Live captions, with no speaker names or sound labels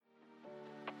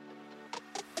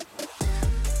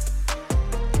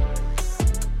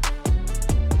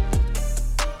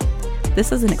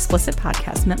This is an explicit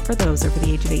podcast meant for those over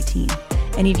the age of 18.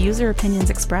 Any views or opinions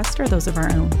expressed are those of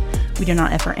our own. We do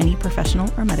not offer any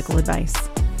professional or medical advice.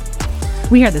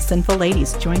 We are the Sinful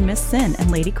Ladies. Join Miss Sin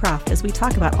and Lady Croft as we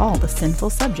talk about all the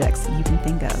sinful subjects you can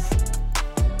think of.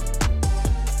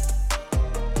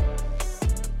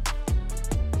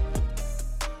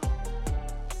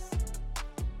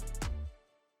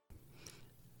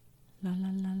 La la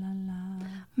la la la.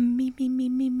 Me.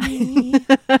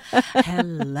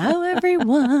 Hello,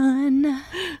 everyone.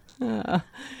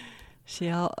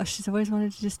 She's always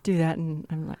wanted to just do that, and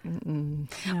I'm like, no.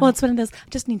 Well, it's one of those. I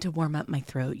just need to warm up my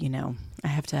throat. You know, I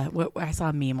have to. I saw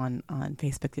a meme on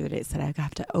Facebook the other day. It said I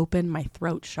have to open my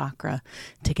throat chakra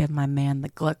to give my man the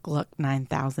Gluck Gluck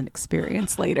 9000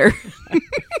 experience later.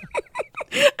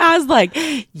 I was like,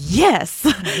 yes,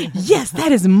 that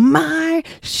is my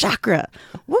chakra.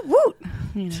 Woot woot.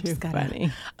 You know, Too just gotta funny.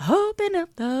 open up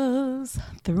those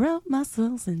throat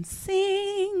muscles and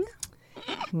sing.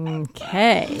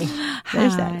 Okay.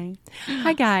 There's that.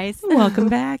 Hi, guys. Welcome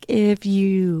back. If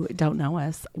you don't know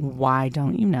us, why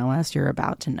don't you know us? You're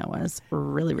about to know us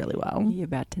really, really well. You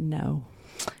about to know.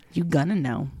 You gonna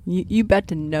know. You about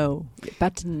to know. You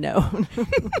about to know.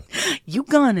 You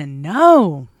gonna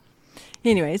know.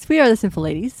 Anyways, we are the Sinful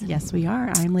Ladies. Yes, we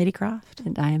are. I'm Lady Croft.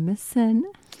 And I am Miss Sin.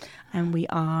 And we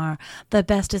are the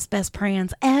bestest best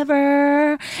friends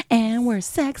ever. And we're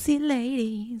sexy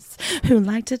ladies who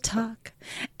like to talk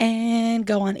and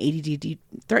go on ADD.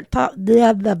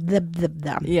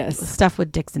 Yes. Stuff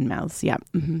with dicks and mouths. Yep.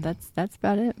 Mm-hmm. That's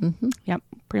about it. Mm-hmm. Yep.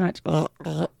 Pretty much.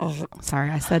 Sorry,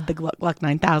 I said the Gluck Gluck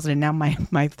 9000 and now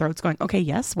my throat's going, okay,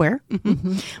 yes, where?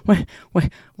 Mm-hmm. Where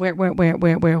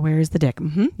is the dick?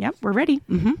 Mm-hmm. Yep, we're ready.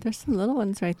 Mm-hmm. There's some little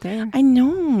ones right there. I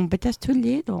know, but that's too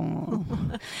little.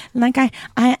 Like I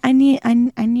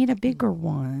need a bigger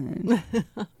one.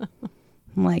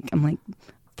 I'm like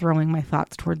throwing my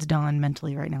thoughts towards Dawn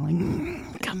mentally right now. Like,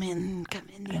 come in.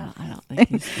 Yeah. I don't think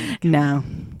he's gonna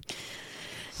come.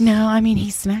 No, I mean,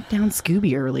 he smacked down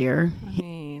Scooby earlier. I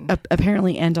mean,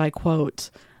 Apparently, and I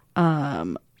quote,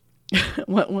 what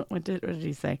did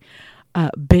he say?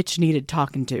 Bitch needed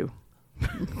talking to.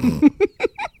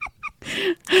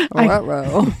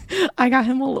 I got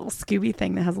him a little Scooby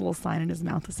thing that has a little sign in his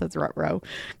mouth that says "Rut-row,"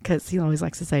 because he always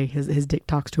likes to say his dick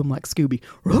talks to him like Scooby.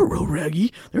 "Rut-row,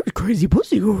 Raggy, there's a crazy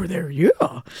pussy over there,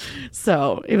 yeah."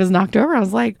 So it was knocked over. I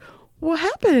was like, "What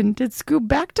happened? Did Scoob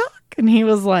back talk?" And he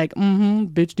was like,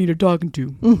 "Bitch needed talking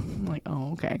to." I'm like,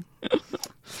 "Oh, okay."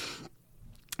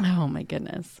 Oh my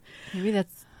goodness. maybe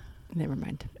that's. Never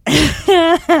mind.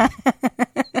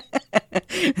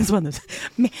 It's one of those.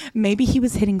 Maybe he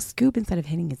was hitting Scoob instead of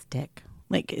hitting his dick.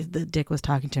 Like the dick was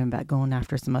talking to him about going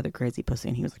after some other crazy pussy,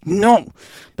 and he was like, "No,"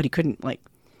 but he couldn't. Like,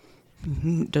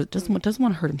 doesn't want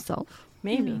to hurt himself.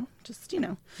 Maybe.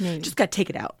 Maybe. Just got to take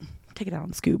it out. Take it out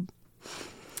on Scoob.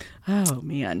 Oh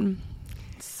man.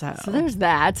 So there's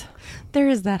that. There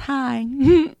is that. Hi.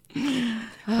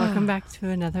 Welcome back to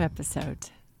another episode.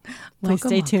 Please Welcome.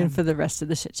 stay tuned for the rest of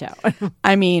the shit show.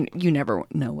 I mean, you never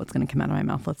know what's going to come out of my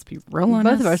mouth. Let's be real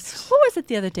honest. Both of us. What was it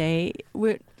the other day?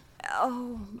 It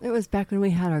was back when we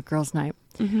had our girls' night.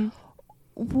 Mm-hmm.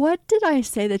 What did I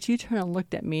say that you turned and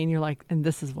looked at me and you're like, and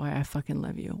this is why I fucking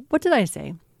love you? What did I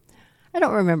say? I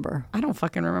don't remember. I don't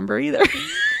fucking remember either.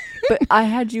 But I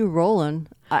had you rolling.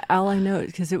 All I know is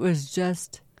because it was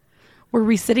just... Were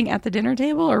we sitting at the dinner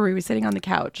table or were we sitting on the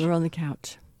couch? We were on the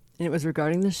couch. And it was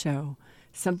regarding the show.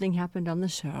 Something happened on the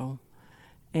show.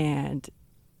 And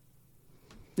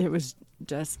it was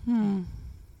just...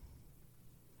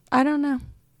 I don't know.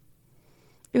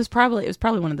 It was probably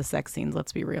one of the sex scenes,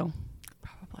 let's be real.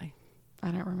 Probably.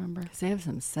 I don't remember. Because they have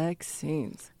some sex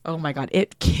scenes. Oh my God.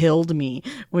 It killed me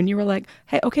when you were like,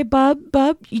 "Hey, okay, bub,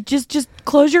 you just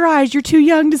close your eyes. You're too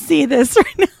young to see this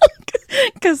right now."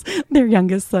 Because their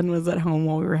youngest son was at home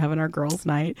while we were having our girls'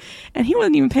 night. And he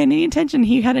wasn't even paying any attention.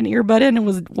 He had an earbud in and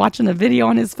was watching a video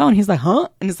on his phone. He's like, "Huh?"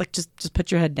 And it's like, just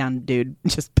put your head down, dude.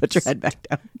 Just put your head back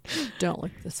down. Don't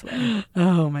look this way.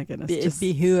 Oh my goodness. It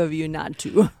behoove you not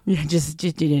to. Yeah, just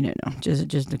no.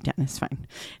 Just look down. It's fine.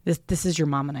 This is your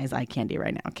mom and I's eye candy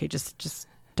right now. Okay, just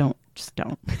don't.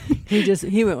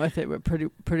 He went with it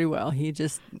pretty well. He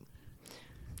just...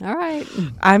 All right.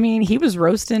 I mean, he was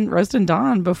roasting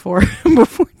Dawn before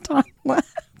Dawn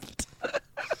left.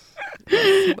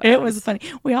 It was funny.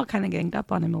 We all kind of ganged up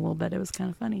on him a little bit. It was kind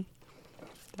of funny.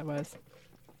 That was.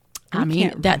 I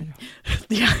mean, that.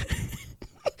 Yeah.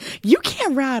 You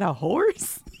can't ride a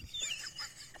horse.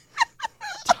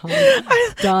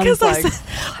 Because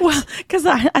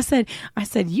I said,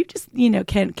 you just,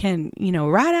 can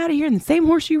ride out of here in the same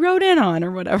horse you rode in on or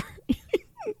whatever.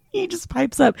 He just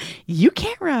pipes up, "You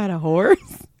can't ride a horse."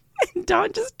 And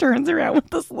Don just turns around with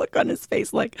this look on his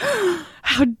face like,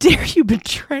 "How dare you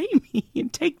betray me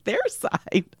and take their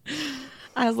side?"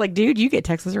 I was like, "Dude, you get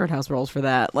Texas Roadhouse rolls for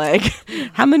that. Like,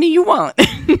 how many you want?"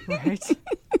 Right.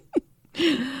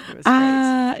 It was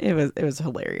great. It was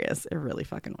hilarious. It really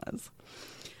fucking was.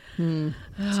 Too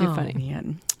funny.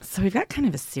 Man. So we've got kind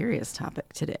of a serious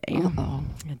topic today. Uh-oh.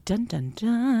 Dun dun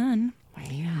dun.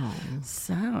 Wow.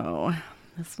 So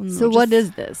this one. So what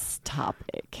is this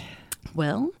topic?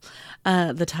 Well,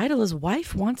 the title is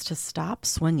 "Wife Wants to Stop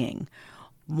Swinging,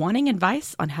 Wanting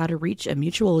Advice on How to Reach a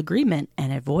Mutual Agreement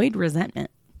and Avoid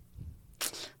Resentment."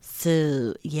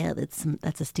 So yeah, that's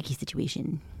a sticky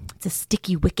situation. It's a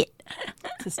sticky wicket.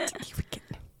 It's a sticky wicket.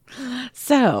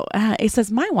 So it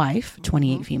says, "My wife,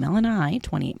 28 female, and I,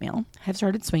 28 male, have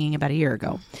started swinging about a year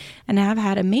ago and have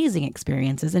had amazing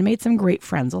experiences and made some great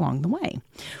friends along the way.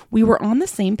 We were on the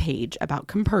same page about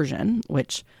compersion,"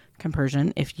 which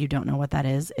compersion, if you don't know what that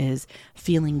is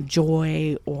feeling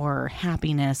joy or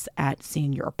happiness at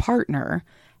seeing your partner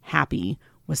happy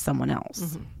with someone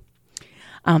else.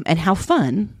 And how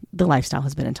fun the lifestyle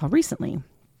has been until recently.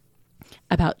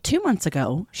 About 2 months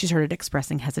ago, she started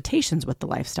expressing hesitations with the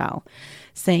lifestyle,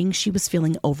 saying she was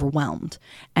feeling overwhelmed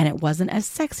and it wasn't as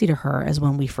sexy to her as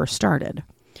when we first started.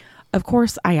 Of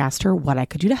course, I asked her what I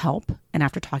could do to help, and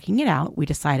after talking it out, we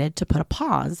decided to put a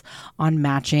pause on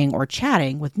matching or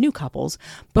chatting with new couples,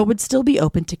 but would still be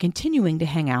open to continuing to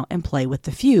hang out and play with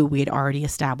the few we had already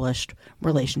established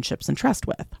relationships and trust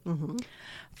with.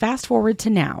 Fast forward to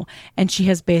now, and she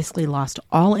has basically lost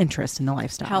all interest in the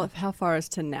lifestyle. How far is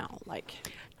to now? Like,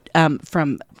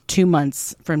 From 2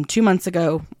 months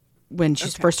ago when she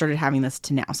first started having this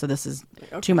to now. So this is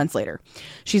 2 months later.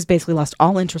 She's basically lost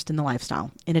all interest in the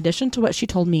lifestyle. In addition to what she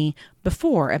told me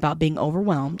before about being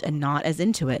overwhelmed and not as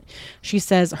into it, she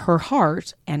says her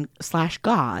heart and /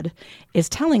 God is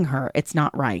telling her it's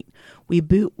not right. We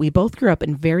both grew up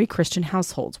in very Christian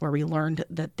households where we learned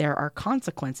that there are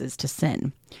consequences to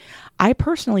sin. I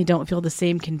personally don't feel the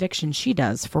same conviction she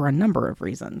does for a number of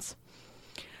reasons.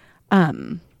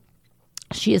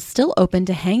 She is still open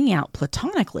to hanging out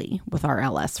platonically with our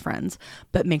LS friends,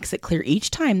 but makes it clear each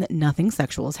time that nothing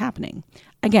sexual is happening.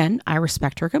 Again, I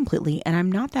respect her completely, and I'm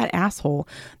not that asshole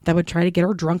that would try to get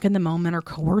her drunk in the moment or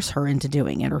coerce her into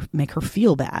doing it or make her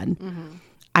feel bad.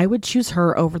 I would choose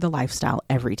her over the lifestyle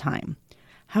every time.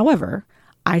 However,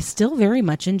 I still very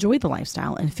much enjoy the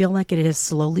lifestyle and feel like it has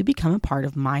slowly become a part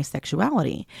of my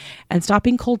sexuality, and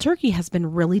stopping cold turkey has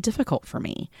been really difficult for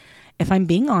me. If I'm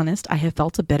being honest, I have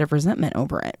felt a bit of resentment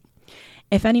over it.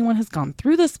 If anyone has gone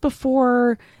through this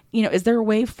before, is there a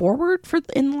way forward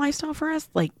in the lifestyle for us?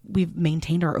 Like, we've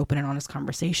maintained our open and honest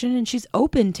conversation, and she's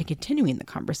open to continuing the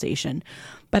conversation,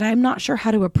 but I'm not sure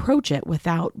how to approach it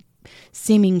without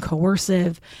seeming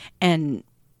coercive and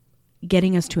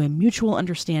getting us to a mutual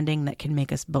understanding that can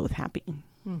make us both happy.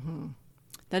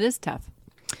 that is tough.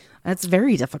 That's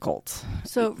very difficult.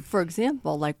 So, for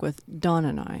example, like with Dawn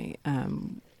and I,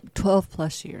 12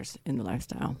 plus years in the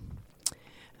lifestyle.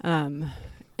 And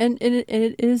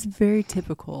it is very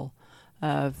typical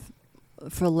of,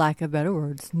 for lack of better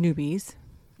words, newbies.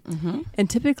 And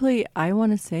typically, I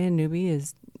want to say a newbie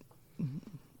is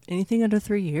anything under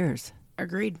 3 years.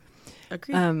 Agreed.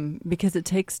 Because it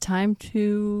takes time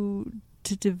to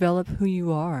develop who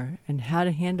you are and how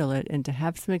to handle it and to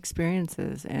have some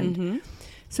experiences. And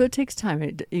so it takes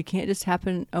time. You can't just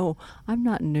happen, "Oh, I'm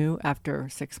not new after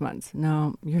 6 months."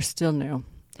 No, you're still new.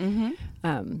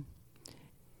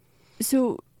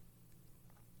 So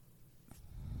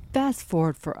fast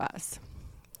forward for us,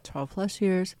 12 plus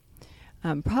years,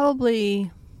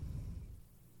 probably,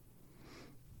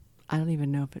 I don't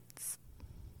even know if it's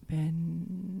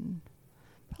been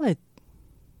probably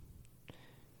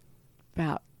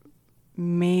about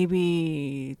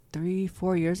maybe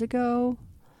 3-4 years ago,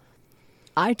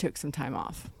 I took some time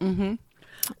off.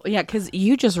 Yeah, because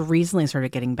you just recently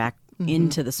started getting back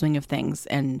into the swing of things,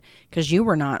 and because you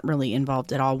were not really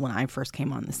involved at all when I first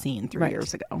came on the scene 3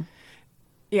 years ago.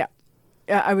 Yeah,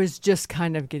 I was just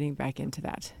kind of getting back into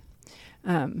that,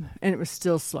 and it was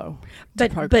still slow to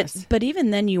progress. But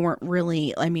even then, you weren't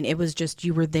really. I mean, it was just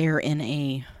you were there in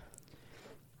a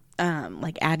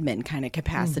like admin kind of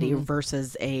capacity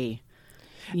versus a.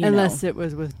 Unless it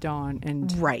was with Dawn and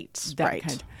that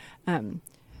kind.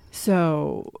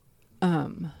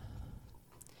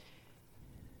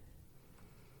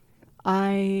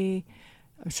 I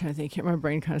was trying to think here. My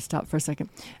brain kind of stopped for a second.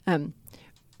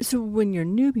 So when you're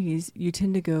newbies, you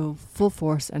tend to go full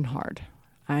force and hard.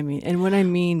 I mean, and what I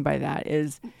mean by that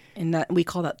is, and that we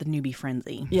call that the newbie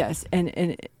frenzy. Yes,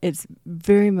 and it's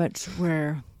very much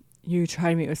where you try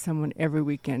to meet with someone every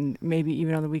weekend, maybe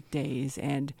even on the weekdays,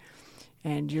 and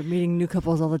you're meeting new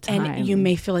couples all the time. And you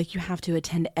may feel like you have to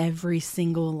attend every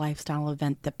single lifestyle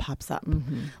event that pops up,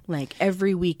 like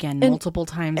every weekend, multiple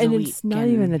times a week. And it's not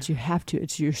even that you have to.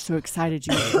 It's you're so excited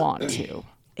you want to.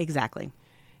 Exactly.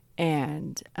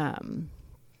 And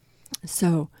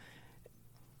so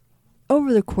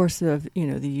over the course of,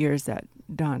 the years that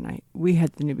Dawn and we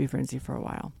had the Newbie Frenzy for a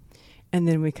while. And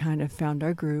then we kind of found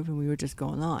our groove and we were just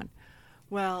going on.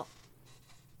 Well,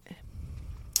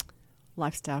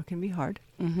 lifestyle can be hard.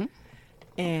 Mm-hmm.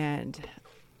 And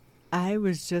I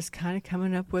was just kind of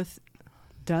coming up with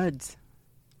duds.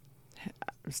 I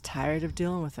was tired of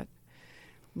dealing with it.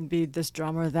 Be this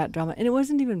drama or that drama. And it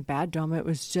wasn't even bad drama. It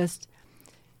was just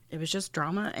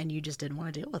drama and you just didn't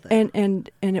want to deal with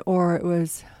it. Or it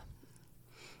was,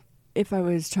 if I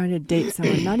was trying to date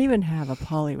someone, not even have a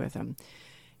poly with them,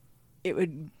 it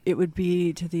would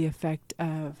be to the effect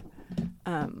of,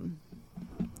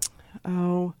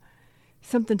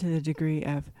 something to the degree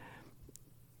of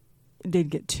they'd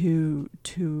get too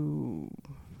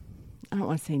I don't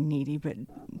want to say needy, but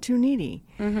too needy.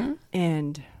 Mm-hmm.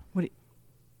 And what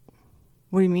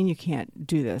do you mean you can't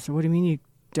do this? Or what do you mean you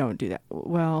don't do that?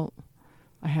 Well,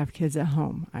 I have kids at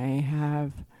home. I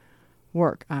have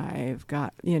work. I've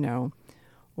got,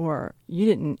 or you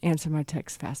didn't answer my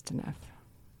text fast enough.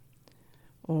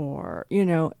 Or,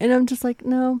 and I'm just like,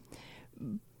 no.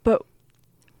 But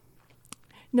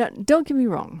now, don't get me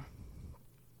wrong.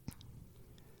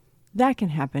 That can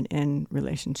happen in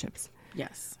relationships.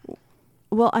 Yes.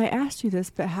 Well, I asked you this,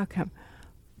 but how come?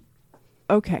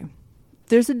 Okay.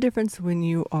 There's a difference when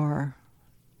you are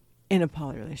in a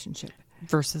poly relationship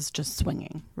Versus just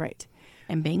swinging. Right.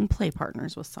 And being play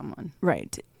partners with someone.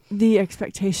 Right. The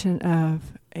expectation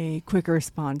of a quicker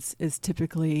response is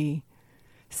typically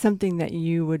something that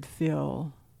you would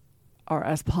feel, or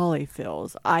as poly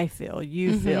feels, I feel,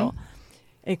 you feel.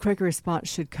 A quicker response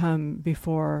should come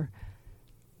before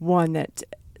one that,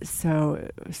 so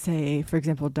say, for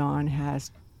example, Dawn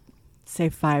has, say,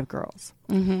 5 girls.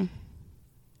 Mm-hmm.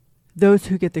 Those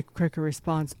who get the quicker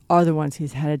response are the ones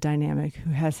who's had a dynamic,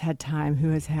 who has had time, who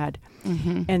has had,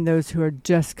 and those who are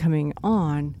just coming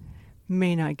on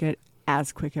may not get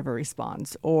as quick of a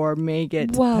response, or may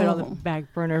get put on the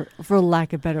back burner, for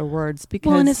lack of better words.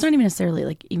 Because and it's not even necessarily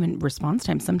like even response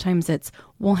time. Sometimes it's,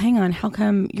 well, hang on, how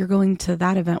come you're going to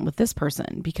that event with this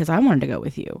person? Because I wanted to go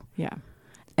with you. Yeah.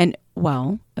 And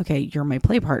okay, you're my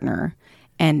play partner,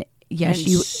 and yes,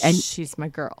 she's my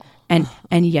girl. And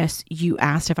yes, you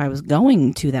asked if I was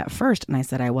going to that first, and I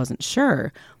said I wasn't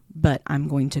sure, but I'm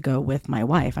going to go with my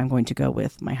wife. I'm going to go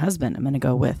with my husband. I'm going to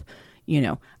go with,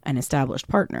 an established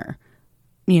partner.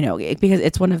 Because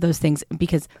it's one of those things,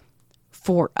 because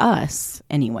for us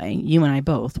anyway, you and I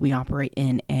both, we operate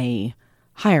in a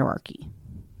hierarchy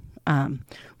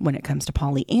when it comes to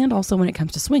poly, and also when it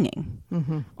comes to swinging,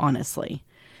 honestly,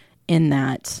 in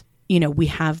that, we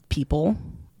have people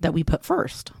that we put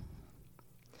first.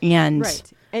 And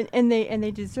right. And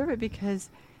they deserve it because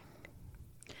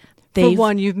for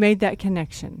one, you've made that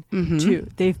connection. 2,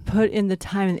 they've put in the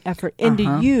time and effort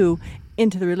into you,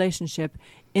 into the relationship,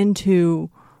 into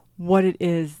what it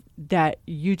is that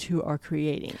you two are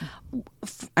creating.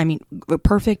 I mean, a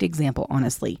perfect example,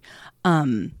 honestly.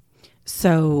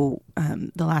 So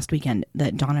the last weekend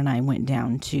that Dawn and I went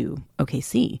down to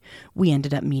OKC, we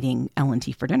ended up meeting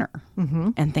L&T for dinner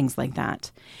and things like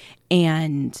that.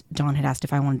 And Dawn had asked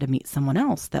if I wanted to meet someone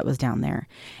else that was down there.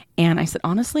 And I said,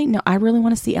 honestly, no, I really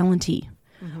want to see L&T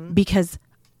because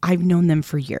I've known them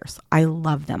for years. I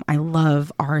love them. I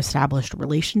love our established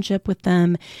relationship with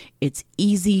them. It's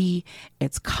easy.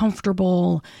 It's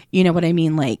comfortable. You know what I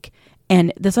mean? Like,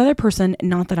 and this other person,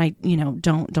 not that I,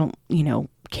 don't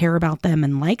care about them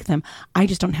and like them. I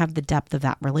just don't have the depth of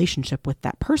that relationship with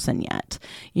that person yet,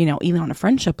 even on a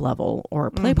friendship level or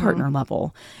a play partner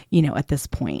level, at this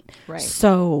point. Right.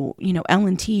 So,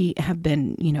 L&T have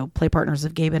been, play partners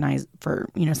of Gabe and I for,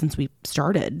 since we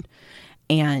started.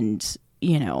 And,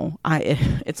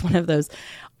 it's one of those,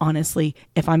 honestly,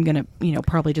 if I'm going to,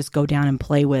 probably just go down and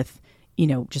play with,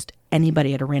 just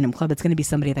anybody at a random club, it's going to be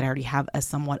somebody that I already have a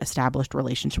somewhat established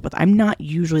relationship with. I'm not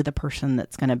usually the person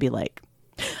that's going to be like,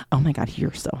 oh my God,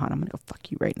 you're so hot, I'm gonna go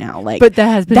fuck you right now. Like, but that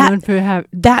has been known for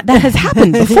that has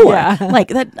happened before. Yeah. Like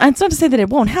that. It's not to say that it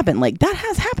won't happen. Like that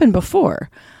has happened before.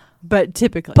 But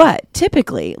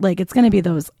typically, like it's gonna be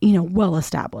those well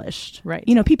established, right?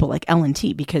 People like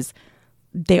L&T, because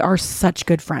they are such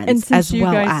good friends, and since as you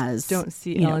well guys as don't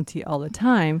see L&T all the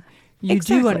time. you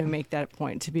do want to make that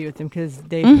point to be with them because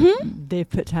they've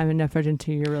put time and effort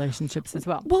into your relationships as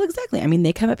well. Well, exactly. I mean,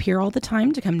 they come up here all the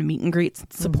time to come to meet and greets,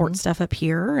 support stuff up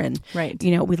here. And,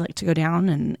 we like to go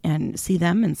down and see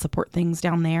them and support things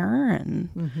down there.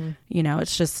 And,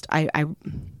 it's just, I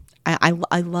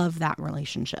love that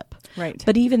relationship. Right.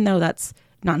 But even though that's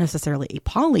not necessarily a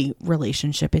poly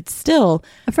relationship, it's still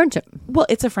a friendship. Well,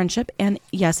 it's a friendship, and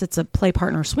yes, it's a play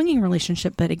partner swinging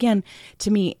relationship. But again,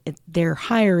 to me, they're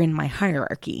higher in my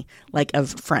hierarchy, like of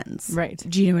friends. Right.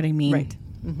 Do you know what I mean? Right.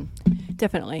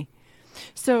 Definitely.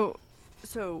 So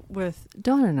with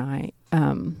Dawn and I,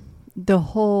 the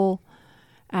whole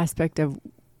aspect of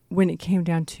when it came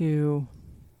down to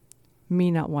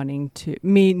me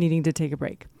needing to take a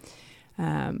break.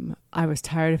 I was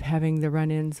tired of having the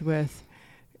run-ins with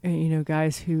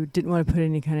guys who didn't want to put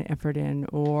any kind of effort in,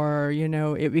 or,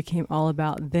 it became all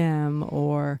about them,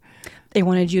 or they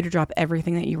wanted you to drop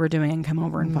everything that you were doing and come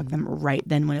over and fuck them right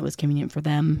then when it was convenient for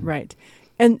them. Right.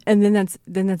 And then that's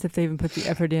if they even put the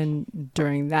effort in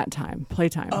during that time,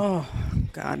 playtime. Oh,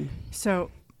 God. So,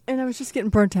 and I was just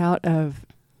getting burnt out of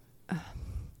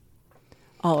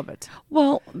all of it.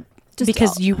 Well, just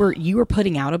because you were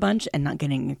putting out a bunch and not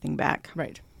getting anything back.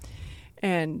 Right.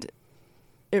 And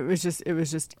it was just,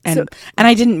 and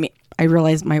I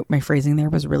realized my phrasing there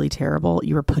was really terrible.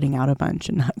 You were putting out a bunch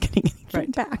and not getting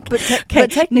anything back. But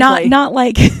technically, not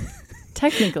like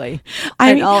technically.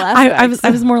 I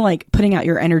was more like putting out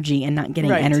your energy and not getting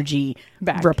energy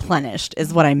back. Replenished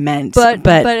is what I meant. But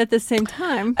at the same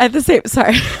time,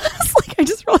 sorry, I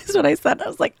just realized what I said. I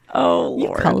was like, oh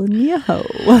Lord, you calling me a hoe?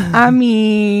 I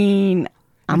mean,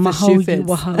 I'm a hoe, you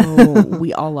a hoe,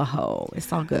 we all a hoe.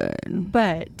 It's all good.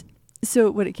 But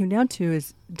so what it came down to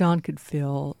is Dawn could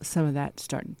feel some of that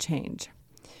starting to change.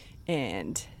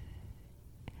 And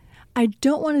I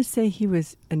don't want to say he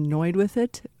was annoyed with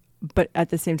it, but at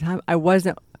the same time, I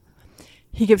wasn't.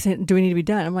 He kept saying, do we need to be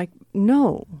done? I'm like,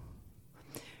 no.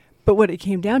 But what it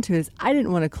came down to is I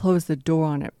didn't want to close the door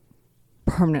on it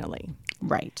permanently.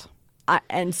 Right.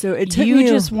 And so it took you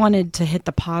just wanted to hit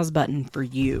the pause button for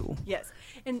you. Yes.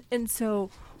 And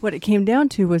so what it came down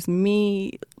to was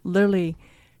me literally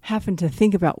having to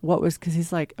think about what was, because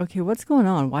he's like, okay, what's going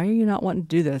on? Why are you not wanting to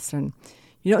do this? And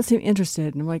you don't seem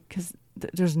interested. And I'm like, because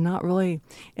there's not really,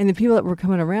 and the people that were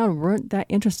coming around weren't that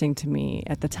interesting to me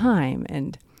at the time.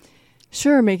 And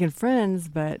sure, making friends,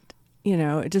 but,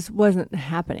 it just wasn't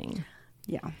happening.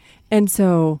 Yeah. And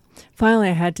so finally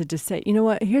I had to just say, you know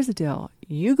what, here's the deal.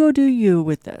 You go do you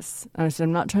with this. I said,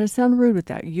 I'm not trying to sound rude with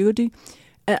that. You go do,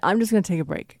 and I'm just going to take a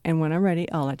break. And when I'm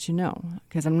ready, I'll let you know.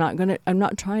 Because I'm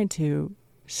not trying to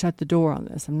shut the door on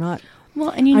this. I'm not. Well,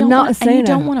 and you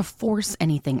don't want to force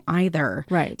anything either.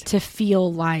 Right. To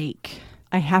feel like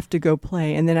I have to go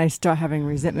play, and then I start having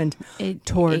resentment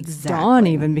towards Dawn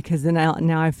even, because then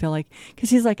now I feel like, because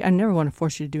he's like, I never want to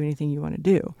force you to do anything you want to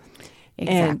do.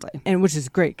 Exactly. And which is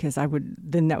great, because that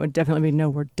would definitely be no,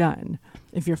 we're done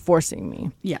if you're forcing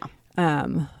me. Yeah.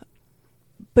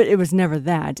 But it was never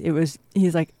that.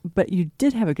 He's like, but you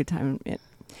did have a good time. And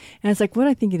it's like, what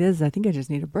I think it is, I think I just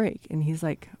need a break. And he's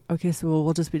like, okay, so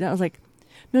we'll just be done. I was like,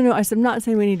 no. I said, I'm not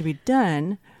saying we need to be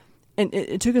done. And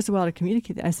it took us a while to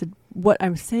communicate that. I said, what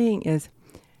I'm saying is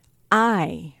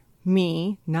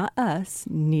me, not us,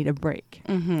 need a break.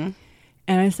 Mm-hmm.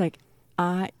 And I was like,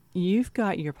 you've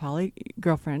got your poly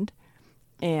girlfriend,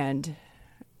 and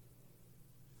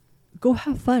go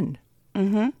have fun.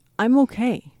 Mm-hmm. I'm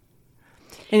okay.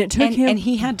 And it took him... And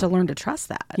he had to learn to trust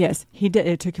that. Yes, he did.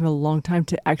 It took him a long time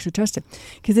to actually trust it.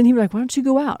 Because then he was like, why don't you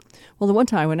go out? Well, the one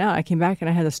time I went out, I came back and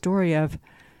I had the story of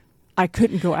I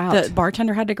couldn't go out. The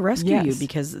bartender had to rescue you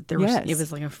because it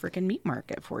was like a freaking meat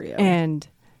market for you. And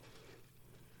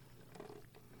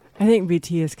I think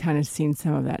BT has kind of seen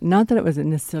some of that. Not that it was a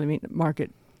necessarily meat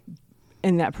market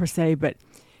in that per se, but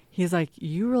he's like,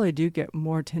 you really do get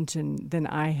more attention than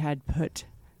I had put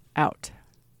out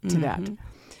to that.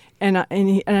 And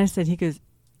I said, he goes,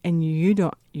 and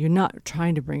you're not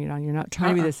trying to bring it on. You're not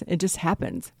trying to be this. It just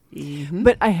happens. Mm-hmm.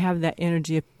 But I have that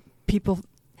energy of people,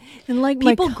 and like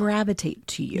people gravitate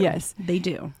to you. Yes, they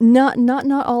do. Not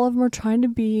all of them are trying to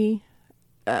be,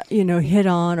 hit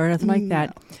on or nothing like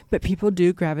that. But people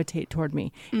do gravitate toward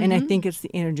me, and I think it's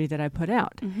the energy that I put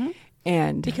out,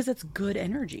 and because it's good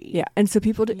energy. Yeah, and so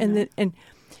people do, and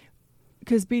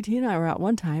because BT and I were out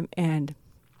one time, and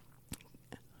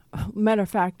matter of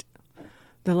fact,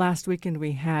 the last weekend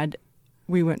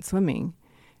we went swimming,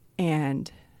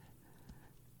 and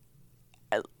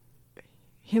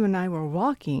him and I were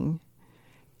walking,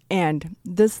 and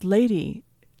this lady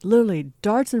literally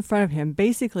darts in front of him,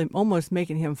 basically almost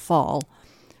making him fall.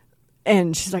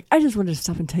 And she's like, I just wanted to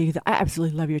stop and tell you that I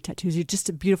absolutely love your tattoos. You're just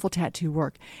a beautiful tattoo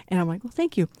work. And I'm like, well,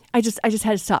 thank you. I just had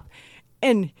to stop.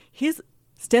 And he's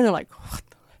standing there like, what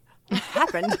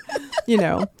happened? You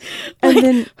know? And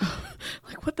then,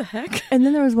 like, what the heck? and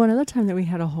then there was one other time that we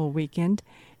had a whole weekend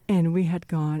and we had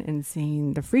gone and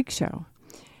seen the Freak Show.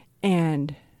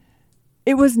 And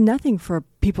it was nothing for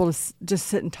people to just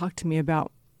sit and talk to me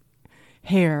about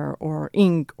hair or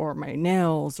ink or my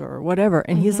nails or whatever.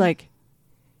 And he's like,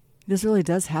 this really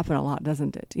does happen a lot,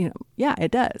 doesn't it? You know, yeah,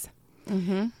 it does.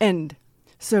 Mm-hmm. And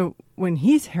so when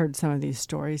he's heard some of these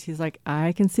stories, he's like,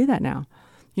 I can see that now.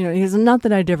 You know, he's not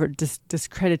that I'd ever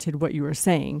discredited what you were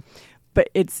saying, but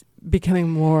it's becoming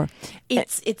more.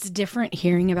 It's different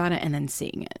hearing about it and then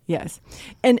seeing it. Yes.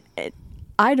 And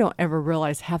I don't ever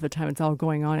realize half the time it's all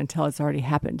going on until it's already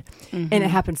happened. Mm-hmm. And it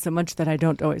happens so much that I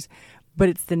don't always. But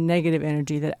it's the negative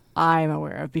energy that I'm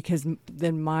aware of because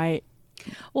then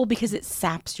because it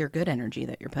saps your good energy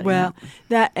that you're putting out.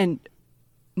 That and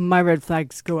my red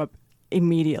flags go up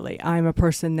immediately. I'm a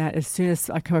person that as soon as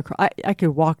I come across, I could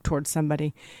walk towards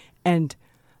somebody and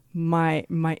my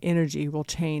energy will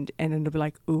change and it'll be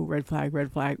like, ooh, red flag,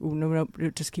 ooh, no,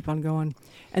 just keep on going.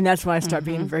 And that's when I start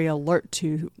being very alert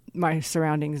to my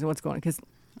surroundings and what's going on because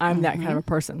I'm that kind of a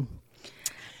person.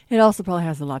 It also probably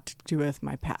has a lot to do with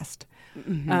my past.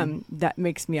 That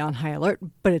makes me on high alert,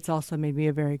 but it's also made me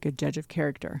a very good judge of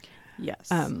character. Yes.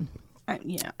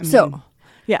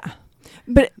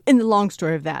 But in the long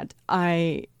story of that,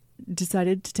 I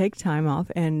decided to take time off,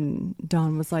 and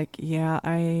Dawn was like, "Yeah,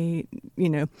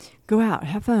 go out,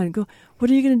 have fun. Go.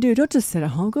 What are you going to do? Don't just sit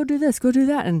at home. Go do this. Go do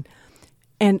that."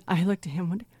 And I looked at him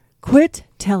one day. Quit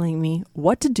telling me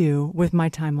what to do with my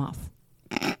time off.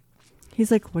 He's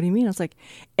like, what do you mean? I was like,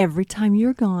 every time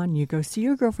you're gone, you go see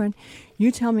your girlfriend, you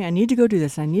tell me I need to go do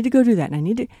this, I need to go do that,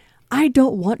 and I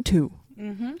don't want to.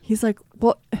 Mm-hmm. He's like,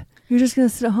 well, you're just going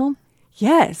to sit at home?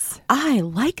 Yes. I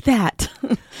like that.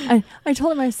 And I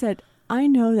told him, I said, I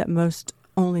know that most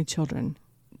only children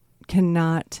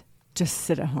cannot just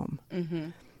sit at home. Mm-hmm.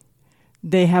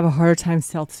 They have a harder time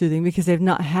self-soothing because they've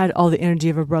not had all the energy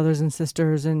of our brothers and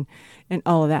sisters and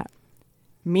all of that.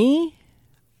 Me,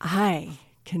 I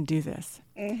can do this.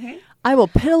 Mm-hmm. I will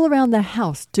piddle around the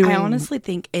house doing. I honestly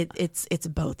think it's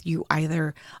both. You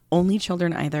only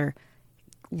children either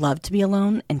love to be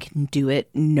alone and can do it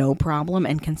no problem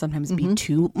and can sometimes be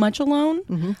too much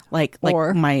alone, like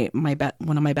or,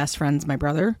 one of my best friends, my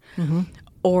brother. Mm-hmm.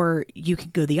 Or you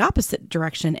could go the opposite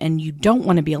direction and you don't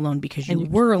want to be alone because you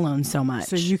were alone so much.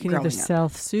 So you can either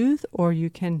self-soothe or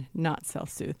you can not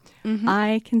self-soothe. Mm-hmm.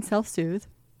 I can self-soothe,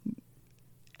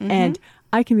 and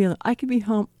I can be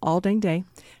home all dang day,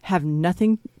 have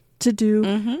nothing to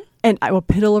do, and I will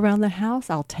piddle around the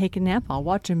house. I'll take a nap. I'll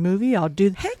watch a movie. I'll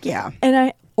do heck yeah.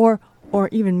 And or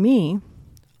even me,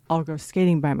 I'll go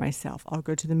skating by myself. I'll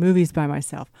go to the movies by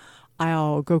myself.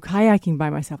 I'll go kayaking by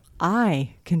myself.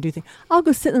 I can do things. I'll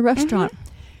go sit in a restaurant.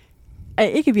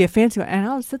 It could be a fancy one, and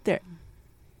I'll sit there.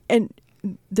 And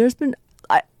there's been,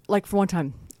 for one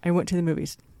time, I went to the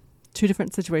movies. 2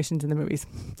 different situations in the movies.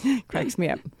 Cracks me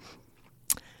up.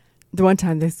 The one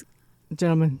time, this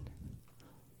gentleman,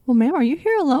 well, ma'am, are you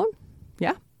here alone?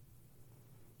 Yeah.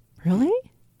 Really?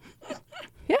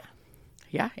 Yeah.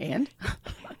 Yeah, and?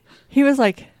 He was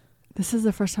like, this is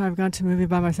the first time I've gone to a movie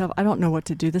by myself. I don't know what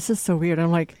to do. This is so weird.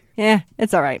 I'm like,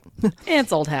 it's all right.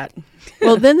 It's old hat.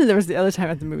 Well, then there was the other time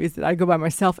at the movies that I go by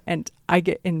myself and I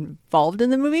get involved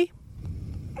in the movie.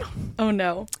 Oh,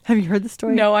 no. Have you heard the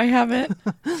story? No, I haven't.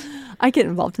 I get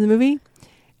involved in the movie,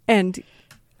 and...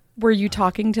 Were you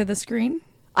talking to the screen?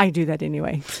 I do that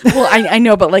anyway. Well, I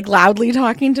know, but like loudly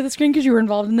talking to the screen because you were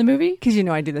involved in the movie? Because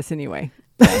I do this anyway.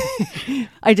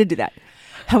 I did do that.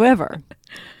 However,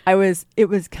 it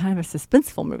was kind of a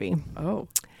suspenseful movie. Oh.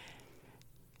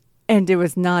 And it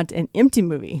was not an empty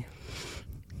movie.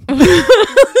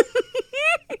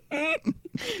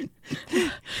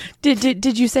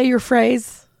 Did you say your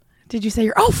phrase? Did you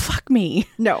say oh, fuck me?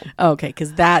 No. Okay,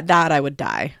 because that I would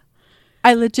die.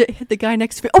 I legit hit the guy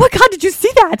next to me. Oh my God, did you see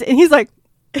that? And he's like,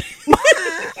 he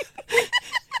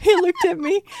looked at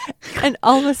me, and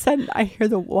all of a sudden I hear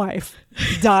the wife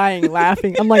dying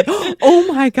laughing. I'm like, oh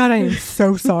my God, I am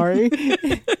so sorry.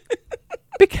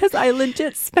 Because I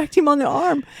legit smacked him on the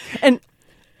arm. And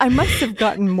I must have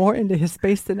gotten more into his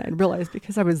space than I'd realized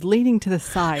because I was leaning to the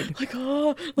side. Like,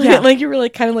 like you were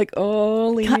like kind of like,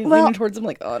 leaning towards him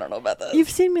like, I don't know about that. You've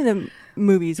seen me in the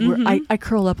movies where I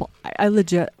curl up. I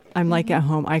legit, I'm like at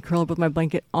home. I curl up with my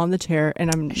blanket on the chair,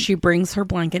 and She brings her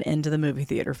blanket into the movie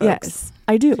theater, folks. Yes,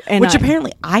 I do. And Which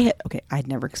apparently I'd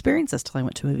never experienced this till I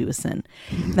went to a movie with Sin.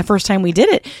 The first time we did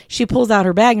it, she pulls out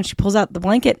her bag and she pulls out the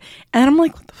blanket, and I'm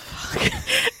like, what the fuck?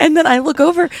 And then I look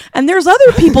over and there's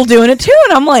other people doing it too,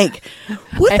 and I'm like,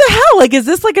 what the hell? Like, is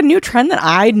this like a new trend that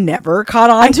I never caught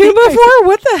on to before?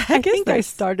 What the heck is this? I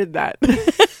started that.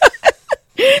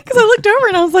 Because I looked over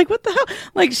and I was like, what the hell?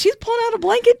 Like, she's pulling out a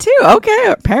blanket too. Okay,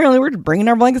 apparently we're just bringing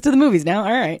our blankets to the movies now.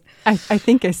 All right. I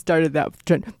think I started that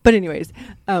trend. But anyways,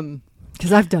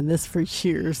 because I've done this for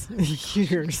years.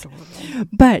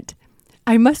 But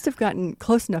I must have gotten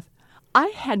close enough. I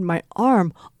had my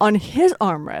arm on his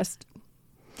armrest.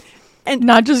 And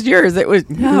not just yours. It was...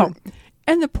 No.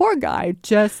 And the poor guy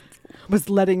just was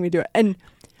letting me do it. And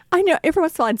I know every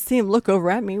once in a while I'd see him look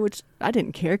over at me, which I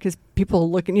didn't care because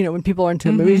people looking, when people are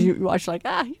into movies, you watch like,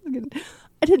 he's looking.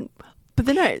 I didn't, but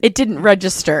then it didn't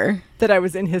register that I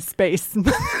was in his space.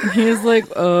 He was like,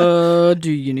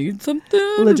 do you need something?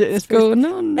 Legit. Let's go.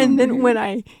 No. And then when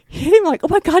I hit him, like, oh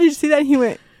my God, did you see that? And he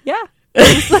went, yeah.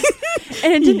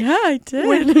 And it didn't, yeah, I did.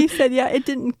 When he said, yeah, it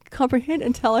didn't comprehend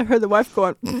until I heard the wife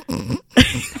going, because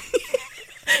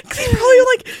he's probably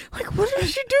like, what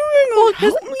is she doing? Well,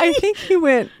 help me. I think he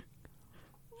went,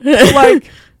 like,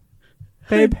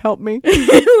 babe, help me.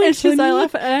 And she's I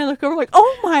laugh and I look over like,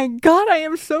 oh my God, I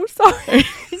am so sorry.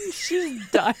 She's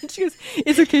done. She goes,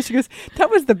 it's okay. She goes, that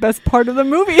was the best part of the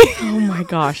movie. Oh my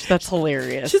gosh, that's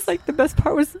hilarious. She's like, the best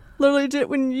part was literally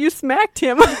when you smacked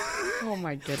him. Oh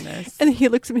my goodness. And he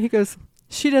looks at me, he goes,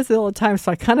 she does it all the time,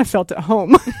 so I kind of felt at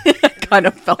home. Kind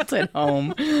of felt at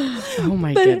home. Oh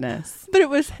my goodness. But it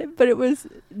was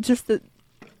just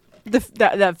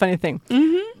that funny thing.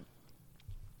 Mm-hmm.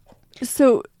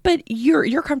 So, but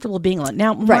you're comfortable being alone.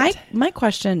 Now, right. my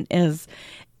question is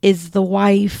the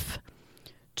wife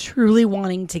truly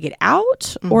wanting to get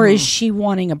out, or is she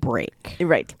wanting a break?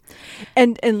 Right.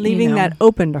 And leaving that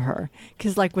open to her.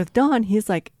 Because like with Don, he's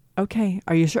like, okay,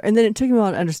 are you sure? And then it took him a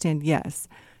while to understand, yes,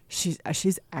 she's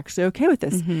actually okay with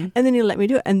this. Mm-hmm. And then he let me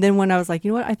do it. And then when I was like,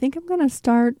 you know what, I think I'm going to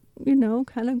start,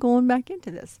 kind of going back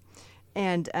into this.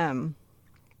 And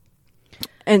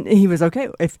he was okay.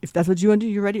 If that's what you want to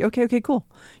do, you're ready. Okay, cool.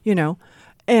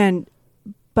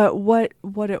 But what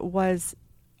it was,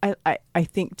 I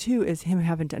think too, is him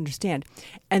having to understand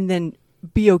and then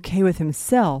be okay with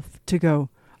himself to go,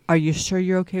 are you sure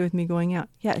you're okay with me going out?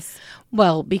 Yes.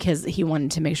 Well, because he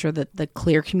wanted to make sure that the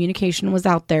clear communication was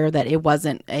out there, that it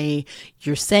wasn't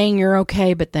you're saying you're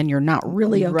okay, but then you're not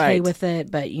really okay with it,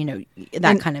 but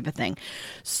that kind of a thing.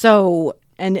 So,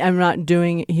 and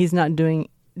he's not doing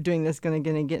this going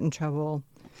to get in trouble.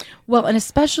 Well, and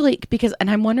especially because,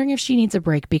 and I'm wondering if she needs a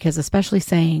break, because especially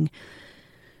saying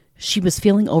she was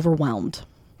feeling overwhelmed.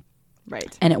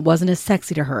 Right. And it wasn't as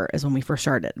sexy to her as when we first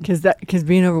started. Because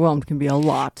being overwhelmed can be a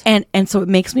lot. And so it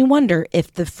makes me wonder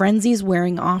if the frenzy's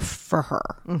wearing off for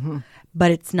her,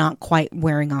 but it's not quite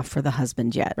wearing off for the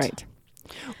husband yet. Right.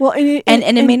 Well, and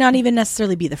it may not even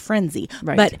necessarily be the frenzy,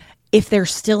 right. But if they're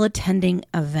still attending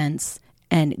events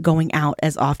and going out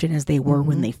as often as they were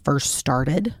when they first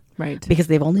started, right? Because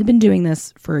they've only been doing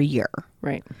this for a year,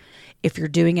 right? If you're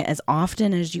doing it as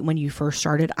often as when you first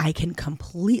started, I can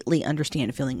completely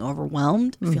understand feeling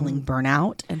overwhelmed, feeling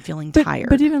burnout, and feeling tired.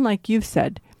 But even like you've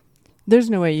said, there's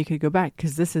no way you could go back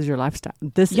because this is your lifestyle.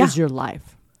 This is your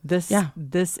life. This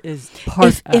is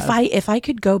part of. If I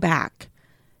could go back,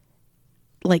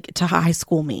 like to high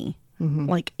school me,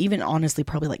 like even honestly,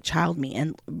 probably like child me,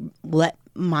 and let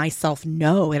myself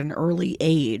know at an early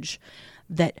age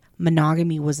that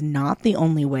monogamy was not the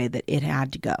only way that it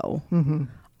had to go.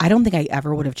 I don't think I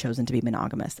ever would have chosen to be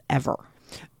monogamous, ever.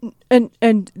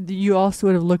 And you also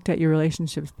would have looked at your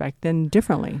relationships back then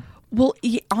differently. Well,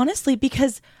 honestly,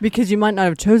 because you might not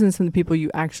have chosen some of the people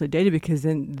you actually dated, because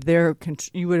then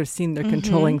you would have seen their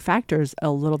controlling factors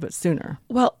a little bit sooner.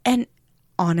 Well, and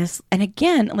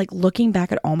again, like looking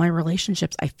back at all my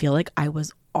relationships, I feel like I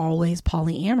was always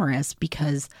polyamorous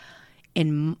because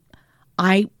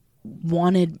I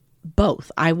wanted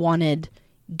both. I wanted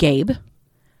Gabe,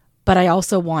 but I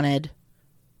also wanted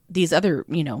these other,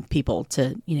 people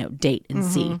to, date and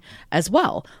see as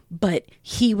well. But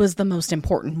he was the most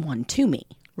important one to me.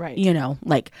 Right.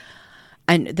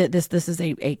 And this is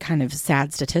a kind of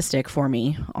sad statistic for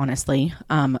me, honestly.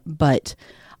 But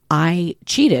I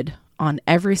cheated on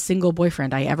every single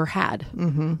boyfriend I ever had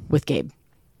with Gabe.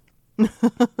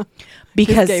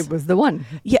 Because Gabe was the one.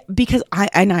 Yeah, because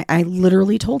I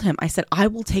literally told him, I said, I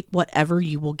will take whatever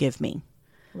you will give me.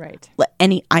 Right.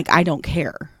 I don't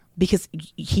care, because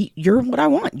you're what I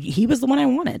want. He was the one I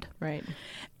wanted. Right.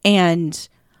 And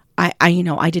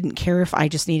I didn't care if I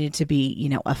just needed to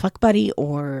be, a fuck buddy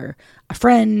or a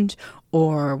friend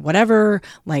or whatever.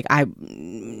 Like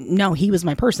no, he was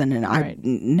my person, and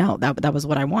no, that was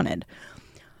what I wanted.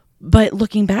 But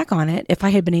looking back on it, if I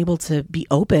had been able to be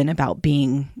open about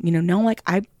being, no, like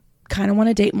I kind of want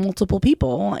to date multiple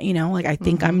people, like I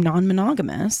think I'm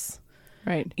non-monogamous.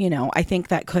 Right. I think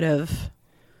that could have,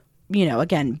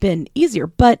 again, been easier.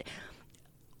 But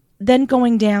then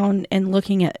going down and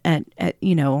looking at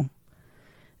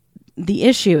the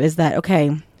issue is that,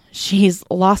 okay, she's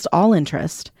lost all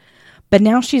interest, but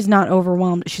now she's not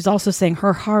overwhelmed. She's also saying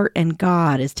her heart and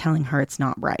God is telling her it's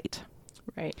not right.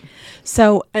 Right.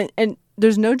 So, and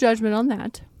there's no judgment on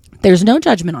that. There's no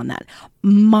judgment on that.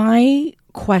 My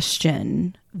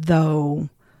question, though,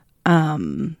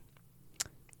 to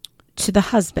the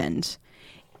husband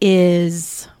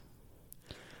is,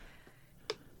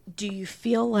 do you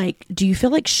feel like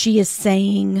she is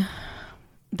saying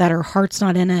that her heart's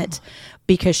not in it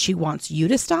because she wants you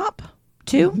to stop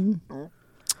too? Mm-hmm.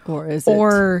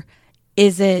 Or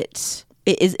is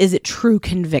it true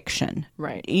conviction?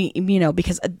 Right.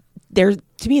 Because to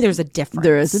me there's a difference.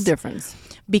 There is a difference.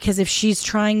 Because if she's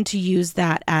trying to use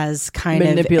that as kind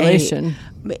manipulation.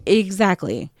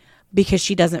 Exactly. Because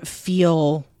she doesn't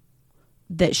feel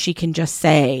that she can just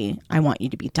say, I want you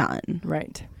to be done.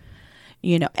 Right.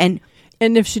 And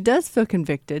if she does feel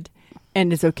convicted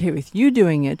and is okay with you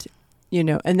doing it,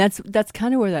 and that's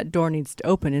kind of where that door needs to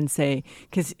open and say,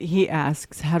 because he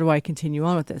asks, how do I continue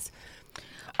on with this?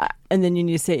 And then you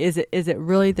need to say, is it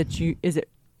really is it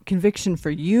conviction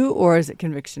for you, or is it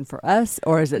conviction for us,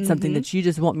 or is it something that you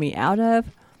just want me out of?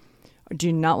 Or do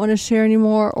you not want to share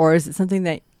anymore? Or is it something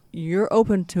that you're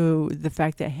open to the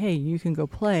fact that, hey, you can go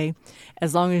play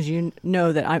as long as you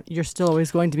know that you're still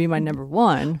always going to be my number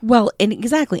one. Well, and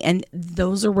exactly. And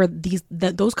those are where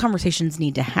those conversations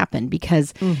need to happen,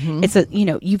 because it's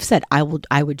you've said, I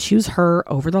would choose her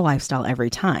over the lifestyle every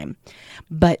time.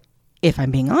 But if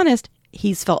I'm being honest,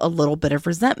 he's felt a little bit of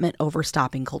resentment over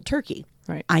stopping cold turkey.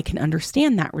 Right. I can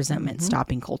understand that resentment,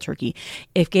 stopping cold turkey.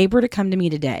 If Gabe were to come to me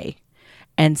today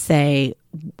and say,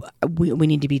 we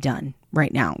need to be done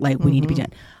right now, like we need to be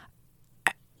done,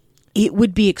 it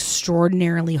would be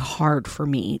extraordinarily hard for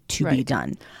me to be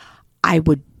done. I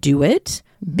would do it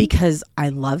because I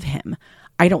love him.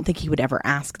 I don't think he would ever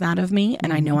ask that of me,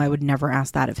 and I know I would never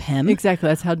ask that of him. Exactly.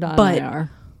 That's how Don and I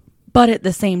are. But at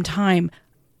the same time,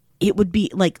 it would be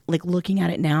like looking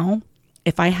at it now,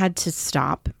 if I had to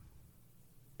stop,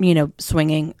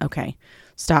 swinging, okay,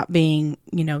 stop being,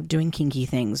 doing kinky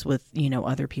things with,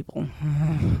 other people,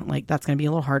 like that's going to be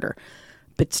a little harder,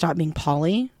 but stop being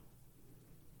poly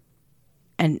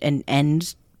and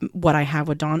end what I have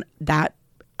with Dawn, that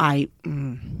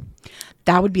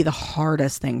would be the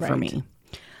hardest thing for me,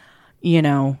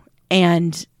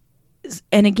 and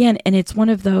again, and it's one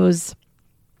of those,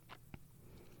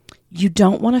 you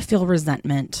don't want to feel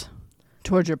resentment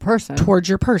towards your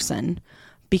person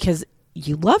because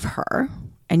you love her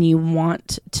and you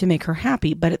want to make her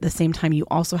happy. But at the same time, you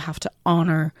also have to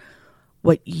honor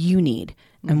what you need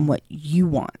and what you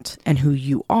want and who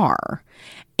you are.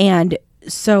 And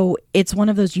so it's one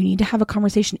of those, you need to have a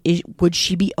conversation. Would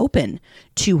she be open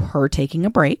to her taking a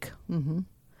break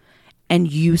and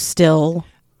you still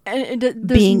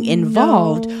being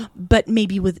involved, but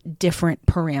maybe with different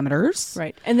parameters?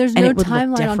 Right. And there's no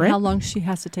timeline on how long she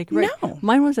has to take a break. No.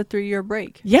 Mine was a 3-year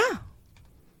break. Yeah.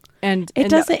 And it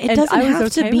doesn't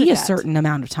have to be a certain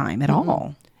amount of time at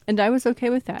all. And I was okay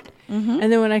with that. And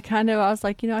then when I was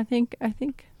like, I think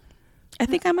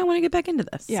I might want to get back into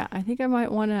this. Yeah, I think I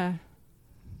might want to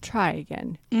try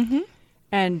again.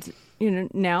 And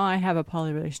now I have a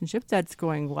poly relationship that's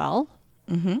going well.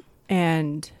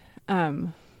 And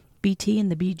BT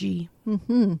and the BG.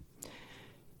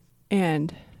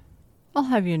 And I'll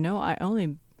have you know, I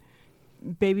only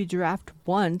baby giraffed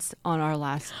once on our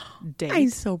last date. I'm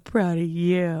so proud of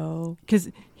you.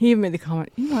 Because he even made the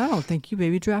comment, I don't think you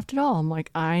baby giraffe at all. I'm like,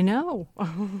 I know.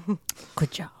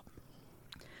 Good job.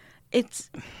 It's,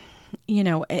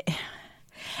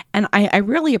 and I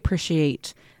really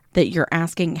appreciate that you're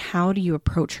asking, how do you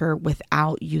approach her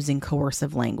without using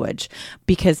coercive language?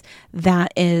 Because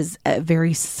that is a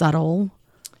very subtle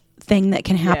thing that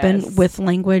can happen with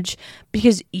language,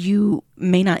 because you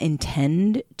may not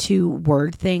intend to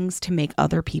word things to make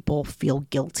other people feel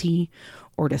guilty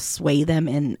or to sway them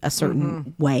in a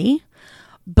certain way.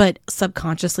 But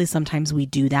subconsciously, sometimes we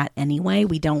do that anyway.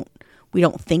 We don't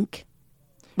think,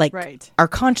 like our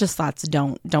conscious thoughts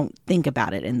don't think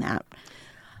about it in that.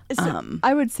 So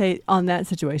I would say on that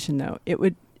situation though, it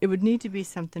would need to be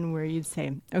something where you'd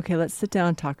say, okay, let's sit down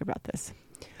and talk about this.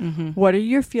 What are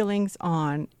your feelings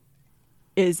on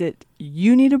is it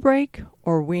you need a break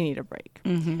or we need a break?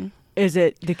 Mm-hmm. Is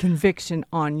it the conviction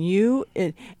on you?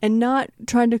 And not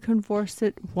trying to conforce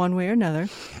it one way or another,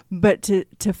 but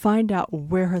to find out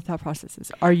where her thought process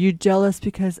is. Are you jealous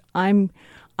because I'm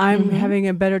having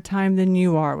a better time than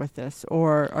you are with this?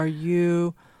 Or are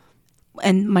you...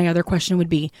 And my other question would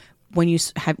be, when you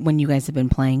guys have been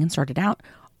playing and started out,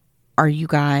 are you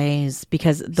guys,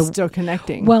 because still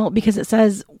connecting? Well, because it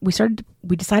says we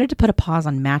decided to put a pause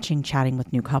on matching chatting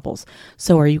with new couples.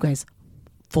 So are you guys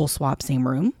full swap, same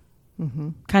room? Mm-hmm.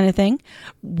 Kind of thing?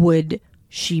 Would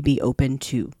she be open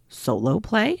to solo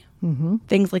play? Mm-hmm.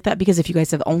 Things like that? Because if you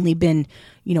guys have only been,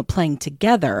 playing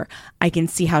together, I can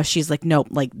see how she's like, nope,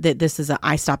 like this is a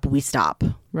I stop, we stop,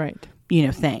 right?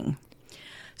 Thing.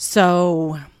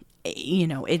 So,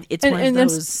 it's one of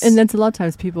those. And that's a lot of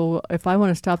times people, if I want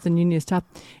to stop, then you need to stop,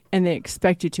 and they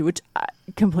expect you to, which I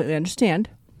completely understand.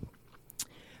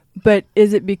 But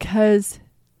is it because...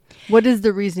 What is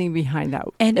the reasoning behind that?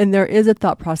 And there is a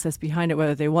thought process behind it,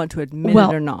 whether they want to admit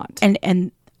it or not.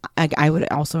 And I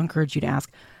would also encourage you to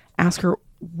ask her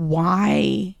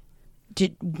why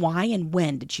and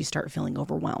when did she start feeling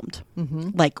overwhelmed?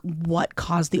 Mm-hmm. Like what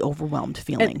caused the overwhelmed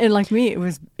feeling? And like me, it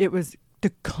was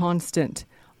the constant,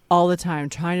 all the time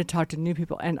trying to talk to new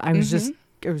people, and I was it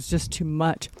was just too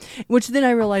much. Which then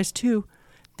I realized too.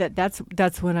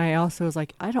 That's when I also was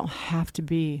like, I don't have to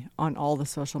be on all the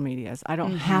social medias. I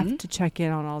don't have to check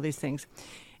in on all these things.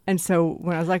 And so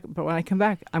when I was like, but when I come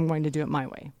back, I'm going to do it my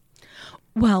way.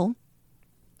 Well,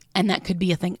 and that could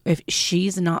be a thing. If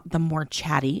she's not the more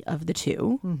chatty of the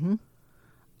two,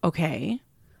 okay,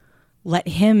 let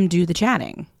him do the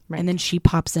chatting. Right. And then she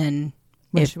pops in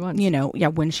when she wants.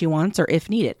 When she wants or if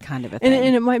needed, kind of a thing.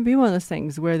 And it might be one of those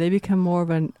things where they become more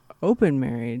of an open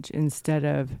marriage instead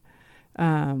of...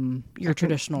 your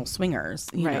traditional swingers,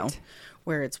 right,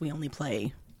 where it's we only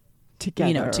play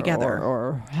together,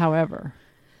 or however,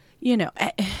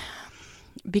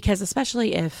 because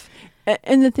especially if,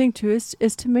 and the thing too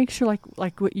is to make sure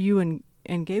like what you and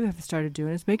Gabe have started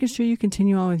doing is making sure you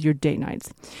continue on with your date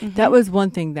nights. Mm-hmm. That was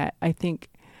one thing that I think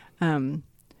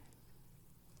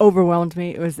overwhelmed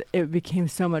me. It became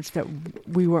so much that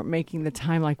we weren't making the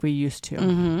time like we used to.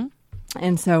 Mm-hmm.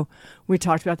 And so we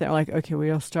talked about that. We're like, okay,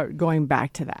 we'll start going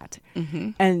back to that.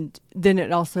 Mm-hmm. And then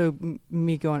it also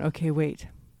me going, okay, wait,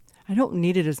 I don't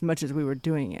need it as much as we were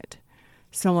doing it.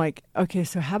 So I'm like, okay,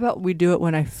 so how about we do it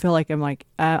when I feel like I'm like,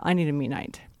 I need a me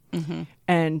night. Mm-hmm.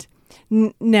 And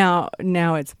now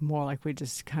it's more like we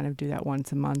just kind of do that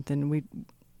once a month, and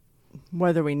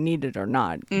whether we need it or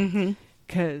not,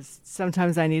 because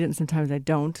sometimes I need it and sometimes I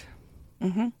don't.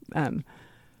 Mm-hmm.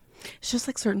 It's just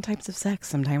like certain types of sex.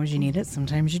 Sometimes you need it,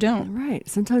 sometimes you don't. Right.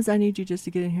 Sometimes I need you just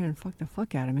to get in here and fuck the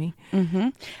fuck out of me. Mm-hmm.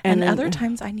 And other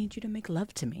times I need you to make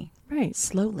love to me. Right.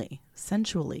 Slowly,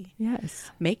 sensually.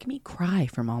 Yes. Make me cry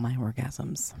from all my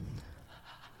orgasms.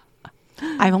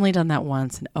 I've only done that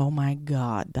once, and oh my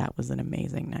God, that was an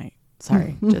amazing night.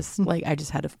 Sorry. I just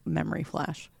had a memory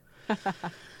flash.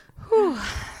 Whew.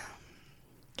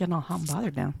 Getting all hot and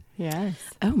bothered now. Yes.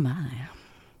 Oh my.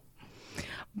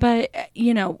 But,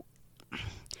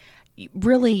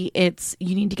 really,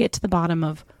 you need to get to the bottom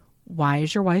of why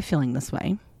is your wife feeling this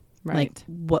way? Right.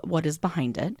 Like, what is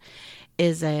behind it?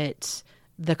 Is it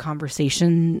the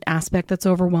conversation aspect that's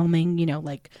overwhelming?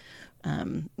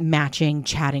 Matching,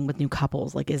 chatting with new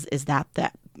couples. Like, is that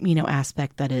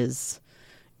aspect that is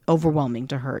overwhelming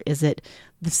to her? Is it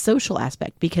the social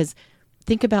aspect? Because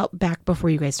think about back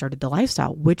before you guys started the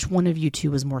lifestyle. Which one of you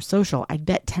two was more social? I'd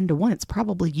bet 10-1 it's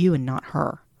probably you and not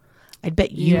her. I'd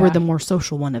bet you were the more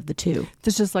social one of the two.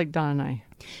 It's just like Don and I.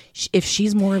 If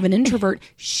she's more of an introvert,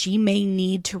 she may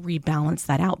need to rebalance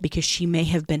that out because she may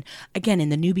have been, again, in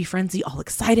the newbie frenzy, all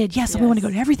excited. Yes, we want to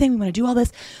go to everything. We want to do all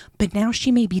this. But now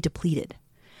she may be depleted.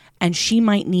 And she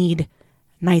might need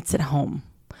nights at home.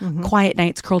 Mm-hmm. Quiet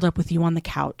nights curled up with you on the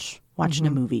couch watching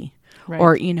a movie. Right.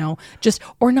 Or,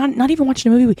 or not even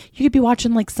watching a movie. You could be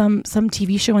watching like some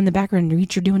TV show in the background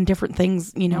and you're doing different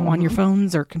things, on your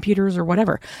phones or computers or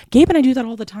whatever. Gabe and I do that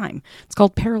all the time. It's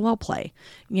called parallel play.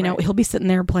 He'll be sitting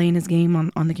there playing his game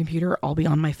on the computer. I'll be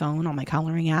on my phone, on my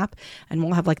coloring app, and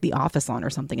we'll have like The Office on or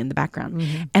something in the background.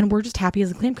 Mm-hmm. And we're just happy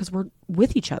as a clam because we're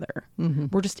with each other. Mm-hmm.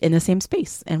 We're just in the same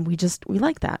space and we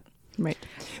like that. Right.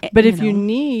 But if you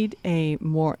need a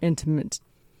more intimate,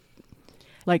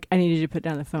 like, I need you to put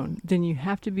down the phone, then you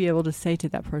have to be able to say to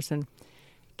that person,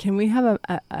 can we have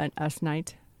an us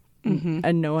night? Mm-hmm.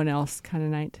 A no one else kind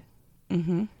of night?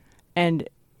 Mm-hmm. And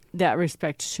that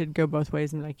respect should go both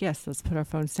ways and be like, yes, let's put our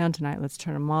phones down tonight. Let's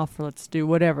turn them off or let's do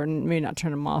whatever. And maybe not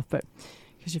turn them off, but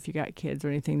because if you got kids or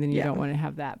anything, then you don't want to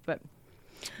have that. But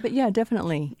yeah,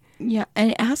 definitely. Yeah.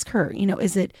 And ask her,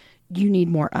 is it you need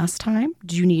more us time?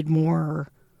 Do you need more,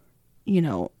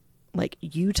 like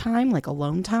you time, like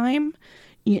alone time?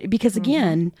 Because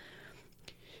again,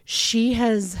 she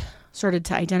has started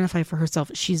to identify for herself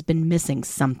she's been missing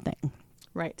something.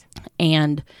 Right.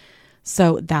 And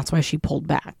so that's why she pulled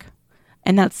back.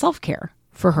 And that's self-care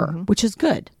for her, which is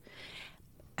good.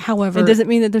 However, it doesn't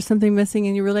mean that there's something missing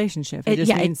in your relationship. It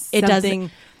just means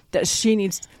something that she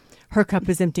needs. Her cup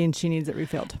is empty and she needs it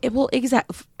refilled. It will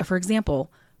for example,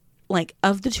 like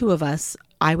of the two of us,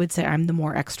 I would say I'm the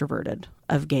more extroverted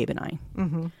of Gabe and I.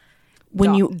 Mm-hmm.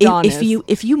 When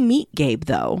if you meet Gabe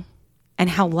though, and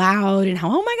how loud and how,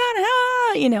 oh my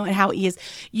God, and how he is,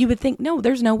 you would think, no,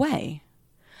 there's no way.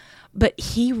 But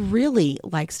he really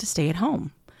likes to stay at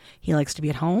home. He likes to be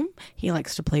at home. He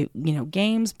likes to play,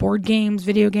 games, board games,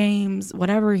 video games,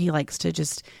 whatever. He likes to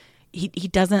just, he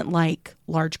doesn't like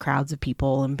large crowds of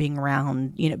people and being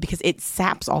around, because it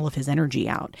saps all of his energy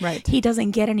out. Right. He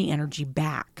doesn't get any energy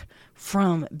back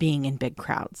from being in big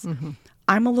crowds. Mm-hmm.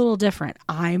 I'm a little different.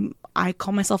 I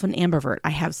call myself an ambivert.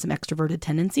 I have some extroverted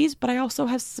tendencies, but I also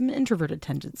have some introverted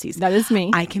tendencies. That is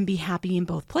me. I can be happy in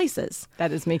both places.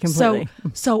 That is me completely.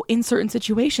 So in certain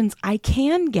situations, I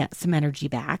can get some energy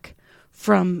back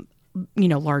from,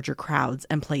 larger crowds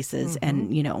and places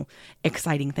and,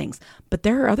 exciting things. But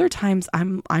there are other times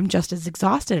I'm just as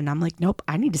exhausted and I'm like, nope,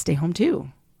 I need to stay home too.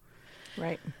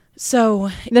 Right. So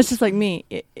that's just like me.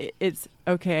 It's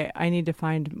okay. I need to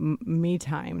find me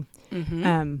time.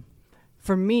 Mm-hmm.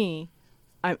 For me,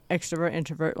 I'm extrovert,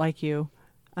 introvert like you.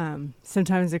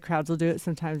 Sometimes the crowds will do it.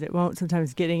 Sometimes it won't.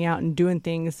 Sometimes getting out and doing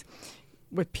things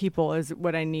with people is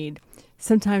what I need.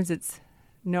 Sometimes it's,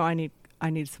 no, I need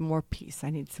some more peace.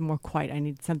 I need some more quiet. I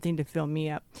need something to fill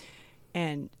me up.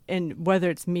 And whether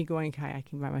it's me going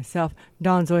kayaking by myself,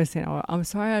 Dawn's always saying, "Oh, I'm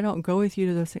sorry, I don't go with you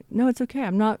to those things." No, it's okay.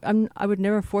 I would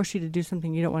never force you to do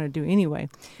something you don't want to do anyway.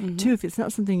 Mm-hmm. Two, if it's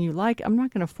not something you like, I'm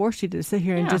not going to force you to sit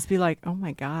here and just be like, "Oh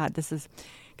my God, this is,"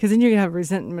 because then you're going to have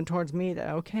resentment towards me that,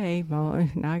 okay, well,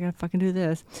 now I got to fucking do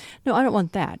this. No, I don't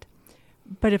want that.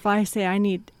 But if I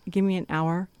say give me an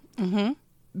hour,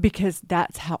 because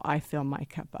that's how I fill my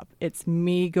cup up. It's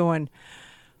me going,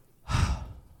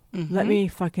 let me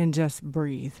fucking just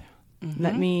breathe.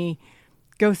 Let me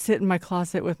go sit in my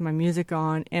closet with my music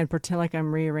on and pretend like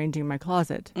I'm rearranging my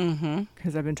closet.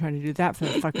 Because I've been trying to do that for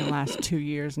the fucking last 2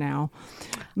 years now.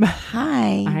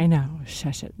 Hi. I know.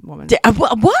 Shush it, woman.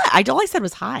 What? All I said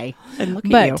was hi. And look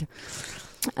at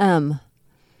you.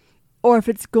 Or if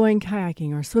it's going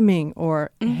kayaking or swimming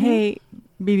or, hey,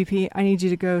 BBP, I need you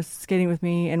to go skating with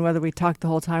me. And whether we talk the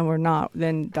whole time or not,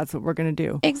 then that's what we're going to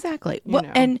do. Exactly. Well,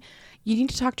 and you need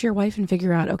to talk to your wife and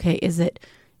figure out, okay, is it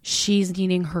she's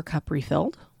needing her cup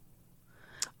refilled?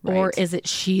 Right. Or is it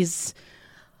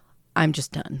I'm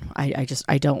just done. I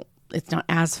don't, it's not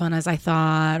as fun as I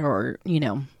thought, or,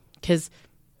 because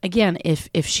again,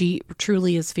 if she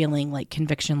truly is feeling like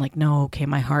conviction, like, no, okay,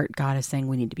 my heart, God is saying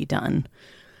we need to be done.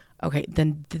 Okay.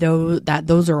 Then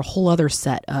those are a whole other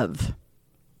set of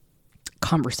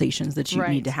conversations that you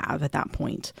need to have at that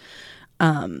point.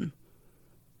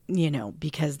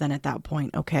 Because then at that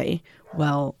point, okay,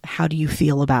 well, how do you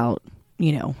feel about,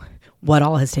 what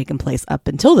all has taken place up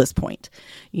until this point?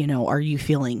 Are you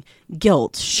feeling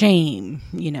guilt, shame,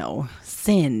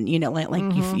 sin,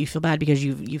 you feel bad because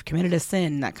you've committed a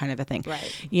sin, that kind of a thing.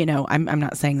 Right. I'm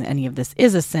not saying that any of this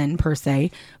is a sin per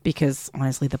se, because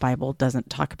honestly, the Bible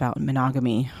doesn't talk about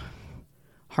monogamy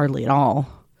hardly at all.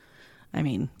 I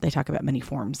mean, they talk about many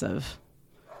forms of,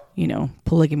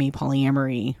 polygamy,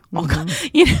 polyamory.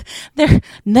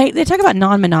 They talk about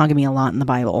non-monogamy a lot in the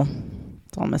Bible.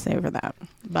 That's all I'm going to say over that.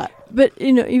 But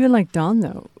even like Dawn,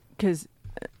 though, because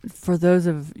for those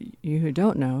of you who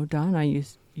don't know, Dawn and I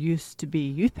used to be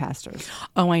youth pastors.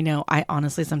 Oh, I know. I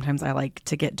honestly, sometimes I like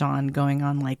to get Dawn going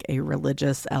on like a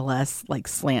religious LS like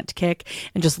slant kick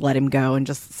and just let him go and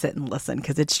just sit and listen,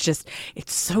 because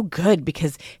it's so good,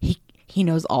 because he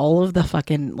knows all of the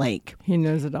fucking, like... He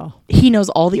knows it all. He knows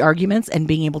all the arguments, and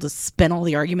being able to spin all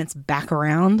the arguments back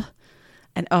around.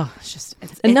 And, it's just...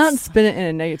 And not spin it in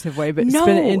a negative way, but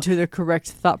spin it into the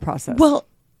correct thought process. Well,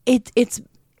 it's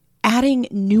adding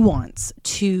nuance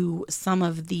to some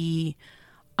of the...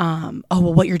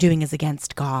 what you're doing is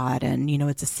against God, and,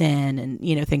 it's a sin, and,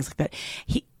 things like that.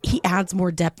 He adds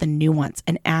more depth and nuance,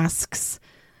 and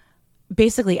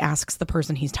basically asks the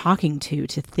person he's talking to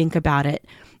think about it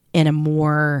in a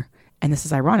more, and this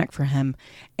is ironic for him,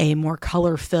 a more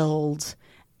color-filled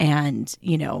and,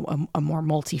 you know, a more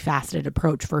multifaceted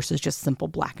approach versus just simple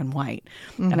black and white.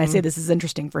 And I say this is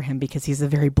interesting for him because he's a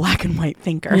very black and white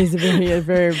thinker. He's a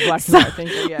very black and white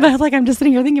thinker, yes. But like, I'm just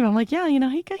sitting here thinking, I'm like, yeah, you know,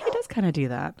 he does kind of do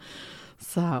that.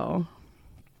 So,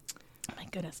 my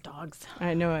goodness, dogs.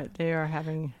 I know it. They are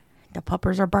having... The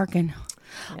puppers are barking.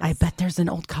 Yes. I bet there's an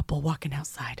old couple walking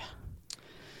outside.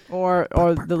 Or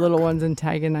the little ones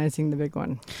antagonizing the big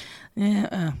one.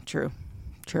 Yeah, true.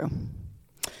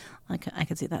 I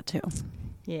could see that too.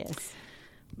 Yes.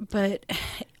 But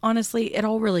honestly, it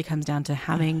all really comes down to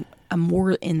having a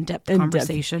more in-depth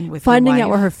conversation with finding your out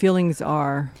wife. where her feelings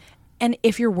are. And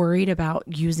if you're worried about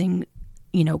using,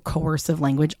 you know, coercive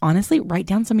language, honestly, write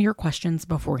down some of your questions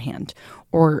beforehand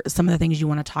or some of the things you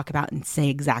want to talk about and say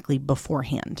exactly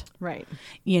beforehand. Right.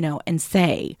 You know, and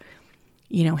say,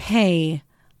 you know, hey,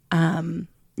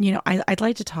 you know, I'd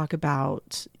like to talk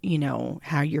about, you know,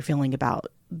 how you're feeling about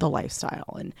the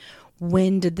lifestyle and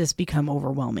when did this become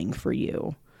overwhelming for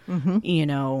you? You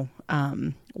know,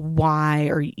 why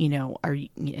are, you know, are you,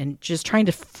 and just trying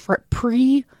to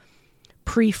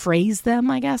pre-phrase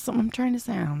them, I guess. I'm trying to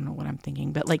say, I don't know what I'm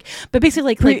thinking, but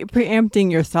basically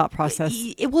preempting your thought process.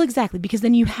 Well, exactly. Because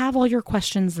then you have all your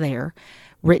questions there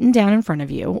written down in front of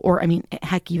you, or I mean,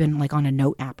 heck, even like on a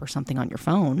note app or something on your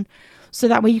phone. So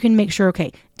that way you can make sure,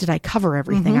 okay, did I cover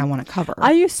everything I want to cover?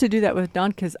 I used to do that with Don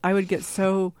because I would get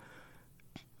so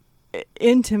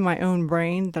into my own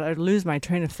brain that I'd lose my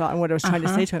train of thought and what I was trying to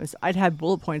say to him. So I'd have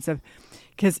bullet points of,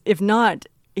 because if not,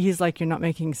 he's like, you're not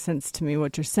making sense to me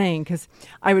what you're saying. Because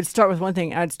I would start with one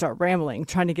thing, and I'd start rambling,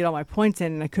 trying to get all my points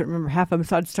in, and I couldn't remember half of them.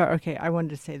 So I'd start, okay, I wanted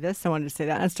to say this, I wanted to say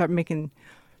that, and I'd start making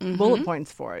bullet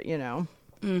points for it, you know.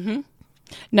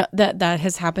 No, that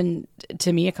has happened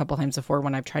to me a couple times before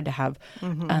when I've tried to have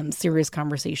serious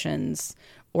conversations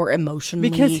or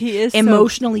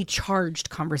emotionally charged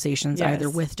conversations, either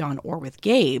with Don or with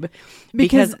Gabe,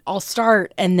 because I'll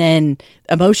start and then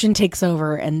emotion takes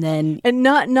over, and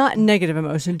not negative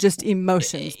emotion, just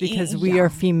emotions, because we are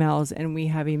females and we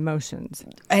have emotions,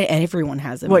 and everyone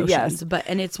has emotions. Well, yes,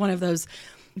 and it's one of those.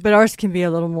 But ours can be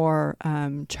a little more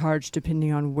charged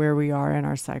depending on where we are in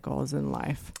our cycles in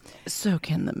life. So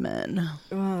can the men.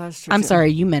 Well, that's true. I'm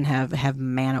sorry, you men have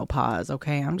menopause,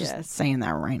 okay? I'm just saying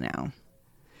that right now.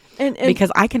 And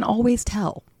because I can always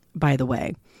tell, by the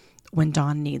way, when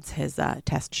Don needs his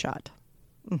test shot.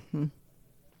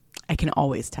 I can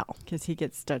always tell. Because he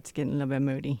starts getting a little bit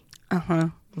moody.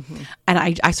 And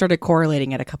I started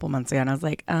correlating it a couple months ago, and I was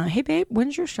like, "Hey, babe,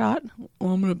 when's your shot?"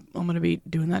 Well, I'm gonna be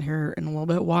doing that here in a little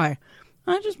bit. Why?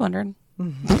 I just wondered.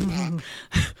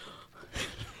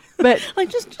 But like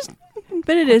just.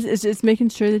 But it's making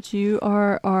sure that you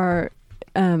are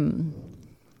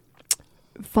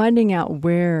finding out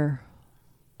where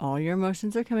all your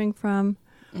emotions are coming from,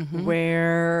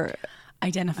 where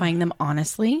identifying them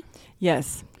honestly,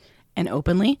 yes, and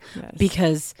openly, yes.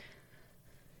 Because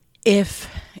if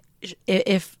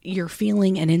you're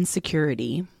feeling an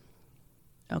insecurity,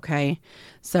 okay,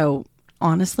 so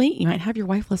honestly, you might have your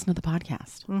wife listen to the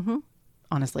podcast.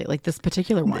 Honestly, like this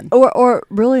particular one, or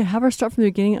really have her start from the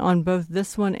beginning on both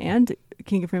this one and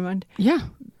King of Fremont. Yeah,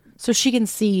 so she can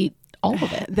see all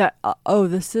of it. That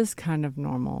this is kind of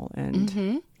normal,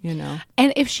 and you know,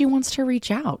 and if she wants to reach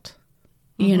out,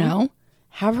 you know,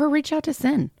 have her reach out to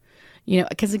Sin, you know,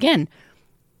 because again,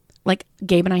 like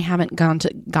Gabe and I haven't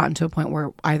gotten to a point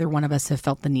where either one of us have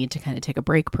felt the need to kind of take a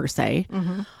break per se,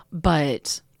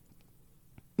 but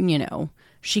you know,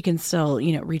 she can still,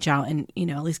 you know, reach out and, you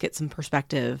know, at least get some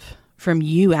perspective from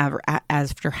you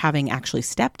after having actually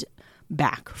stepped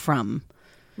back from,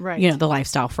 you know, the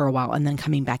lifestyle for a while and then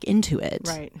coming back into it,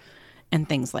 and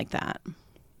things like that.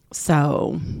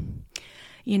 So,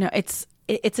 you know, it's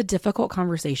a difficult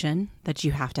conversation that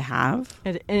you have to have.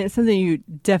 And it's something you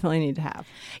definitely need to have.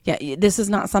 Yeah, this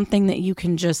is not something that you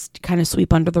can just kind of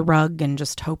sweep under the rug and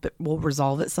just hope it will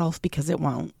resolve itself, because it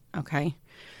won't, okay?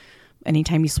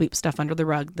 Anytime you sweep stuff under the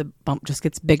rug, the bump just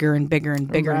gets bigger and bigger and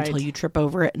bigger until you trip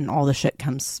over it and all the shit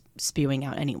comes spewing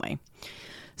out anyway.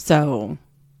 So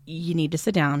you need to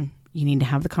sit down, you need to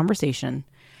have the conversation,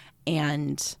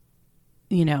 and,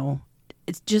 you know,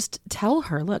 it's just tell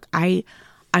her, look, I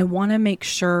want to make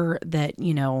sure that,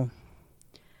 you know,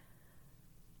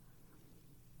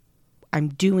 I'm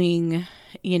doing,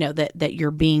 you know, that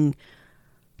you're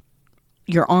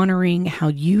honoring how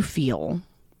you feel,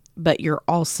 but you're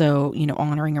also, you know,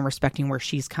 honoring and respecting where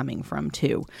she's coming from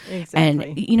too. Exactly.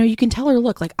 And, you know, you can tell her,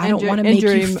 look, like, I don't want to make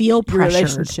you feel pressured.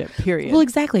 Relationship, period. Well,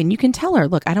 exactly. And you can tell her,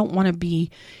 look, I don't want to be,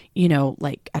 you know,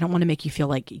 like, I don't want to make you feel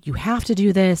like you have to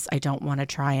do this. I don't want to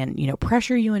try and, you know,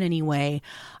 pressure you in any way.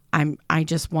 I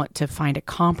just want to find a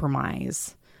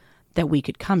compromise that we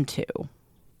could come to.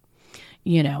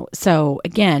 You know, so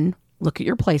again, look at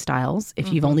your play styles.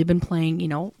 If you've only been playing, you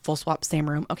know, full swap, same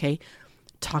room, okay,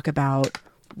 talk about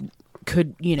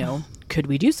could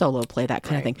we do solo play, that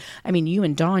kind of thing. I mean, you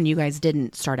and Dawn, you guys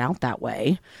didn't start out that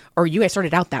way, or you guys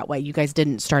started out that way. You guys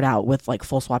didn't start out with like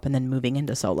full swap and then moving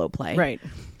into solo play. Right.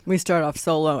 We started off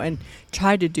solo and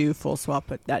tried to do full swap,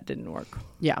 but that didn't work.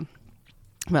 Yeah.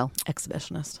 Well,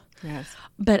 exhibitionist. Yes.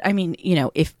 But I mean, you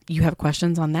know, if you have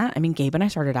questions on that, I mean, Gabe and I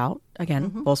started out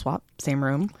again, full swap, same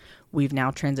room. We've now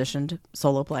transitioned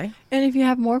solo play. And if you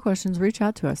have more questions, reach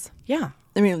out to us. Yeah.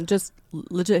 I mean, just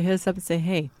legit hit us up and say,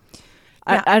 hey,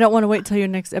 Yeah. I don't want to wait till your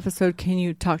next episode. Can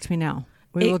you talk to me now?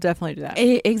 We will definitely do that.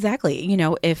 Exactly. You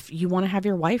know, if you want to have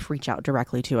your wife reach out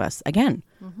directly to us, again,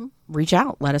 reach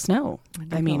out, let us know.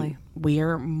 Definitely. I mean, we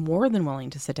are more than willing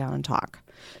to sit down and talk,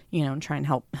 you know, and try and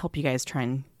help you guys try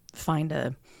and find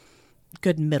a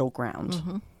good middle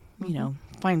ground, you know,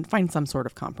 find some sort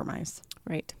of compromise.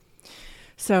 Right.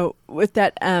 So with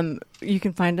that, you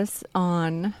can find us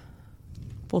on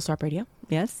Full Swap Radio.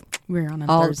 Yes. We're on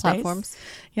all Thursdays. the platforms.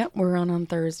 Yep, we're on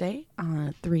Thursday,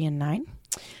 3 and 9.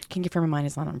 King Confirm Mine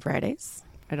is on Fridays.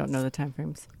 I don't know the time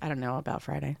frames. I don't know about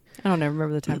Friday. I don't ever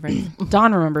remember the time frames.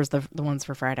 Dawn remembers the ones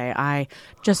for Friday. I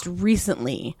just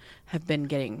recently have been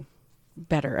getting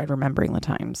better at remembering the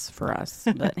times for us,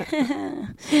 but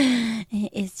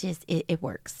it's just it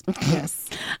works. Yes.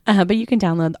 But you can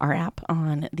download our app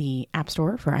on the App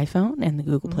Store for iPhone and the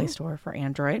Google Play Store for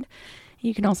Android.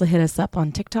 You can also hit us up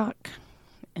on TikTok,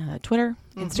 Twitter,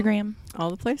 Instagram, All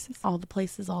the places. all the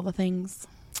places, all the things.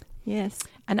 Yes.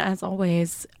 And as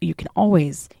always, you can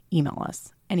always email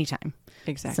us anytime.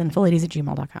 Exactly.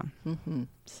 Sinfulladies@gmail.com.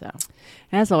 So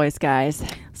As always, guys.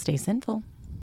 stay sinful.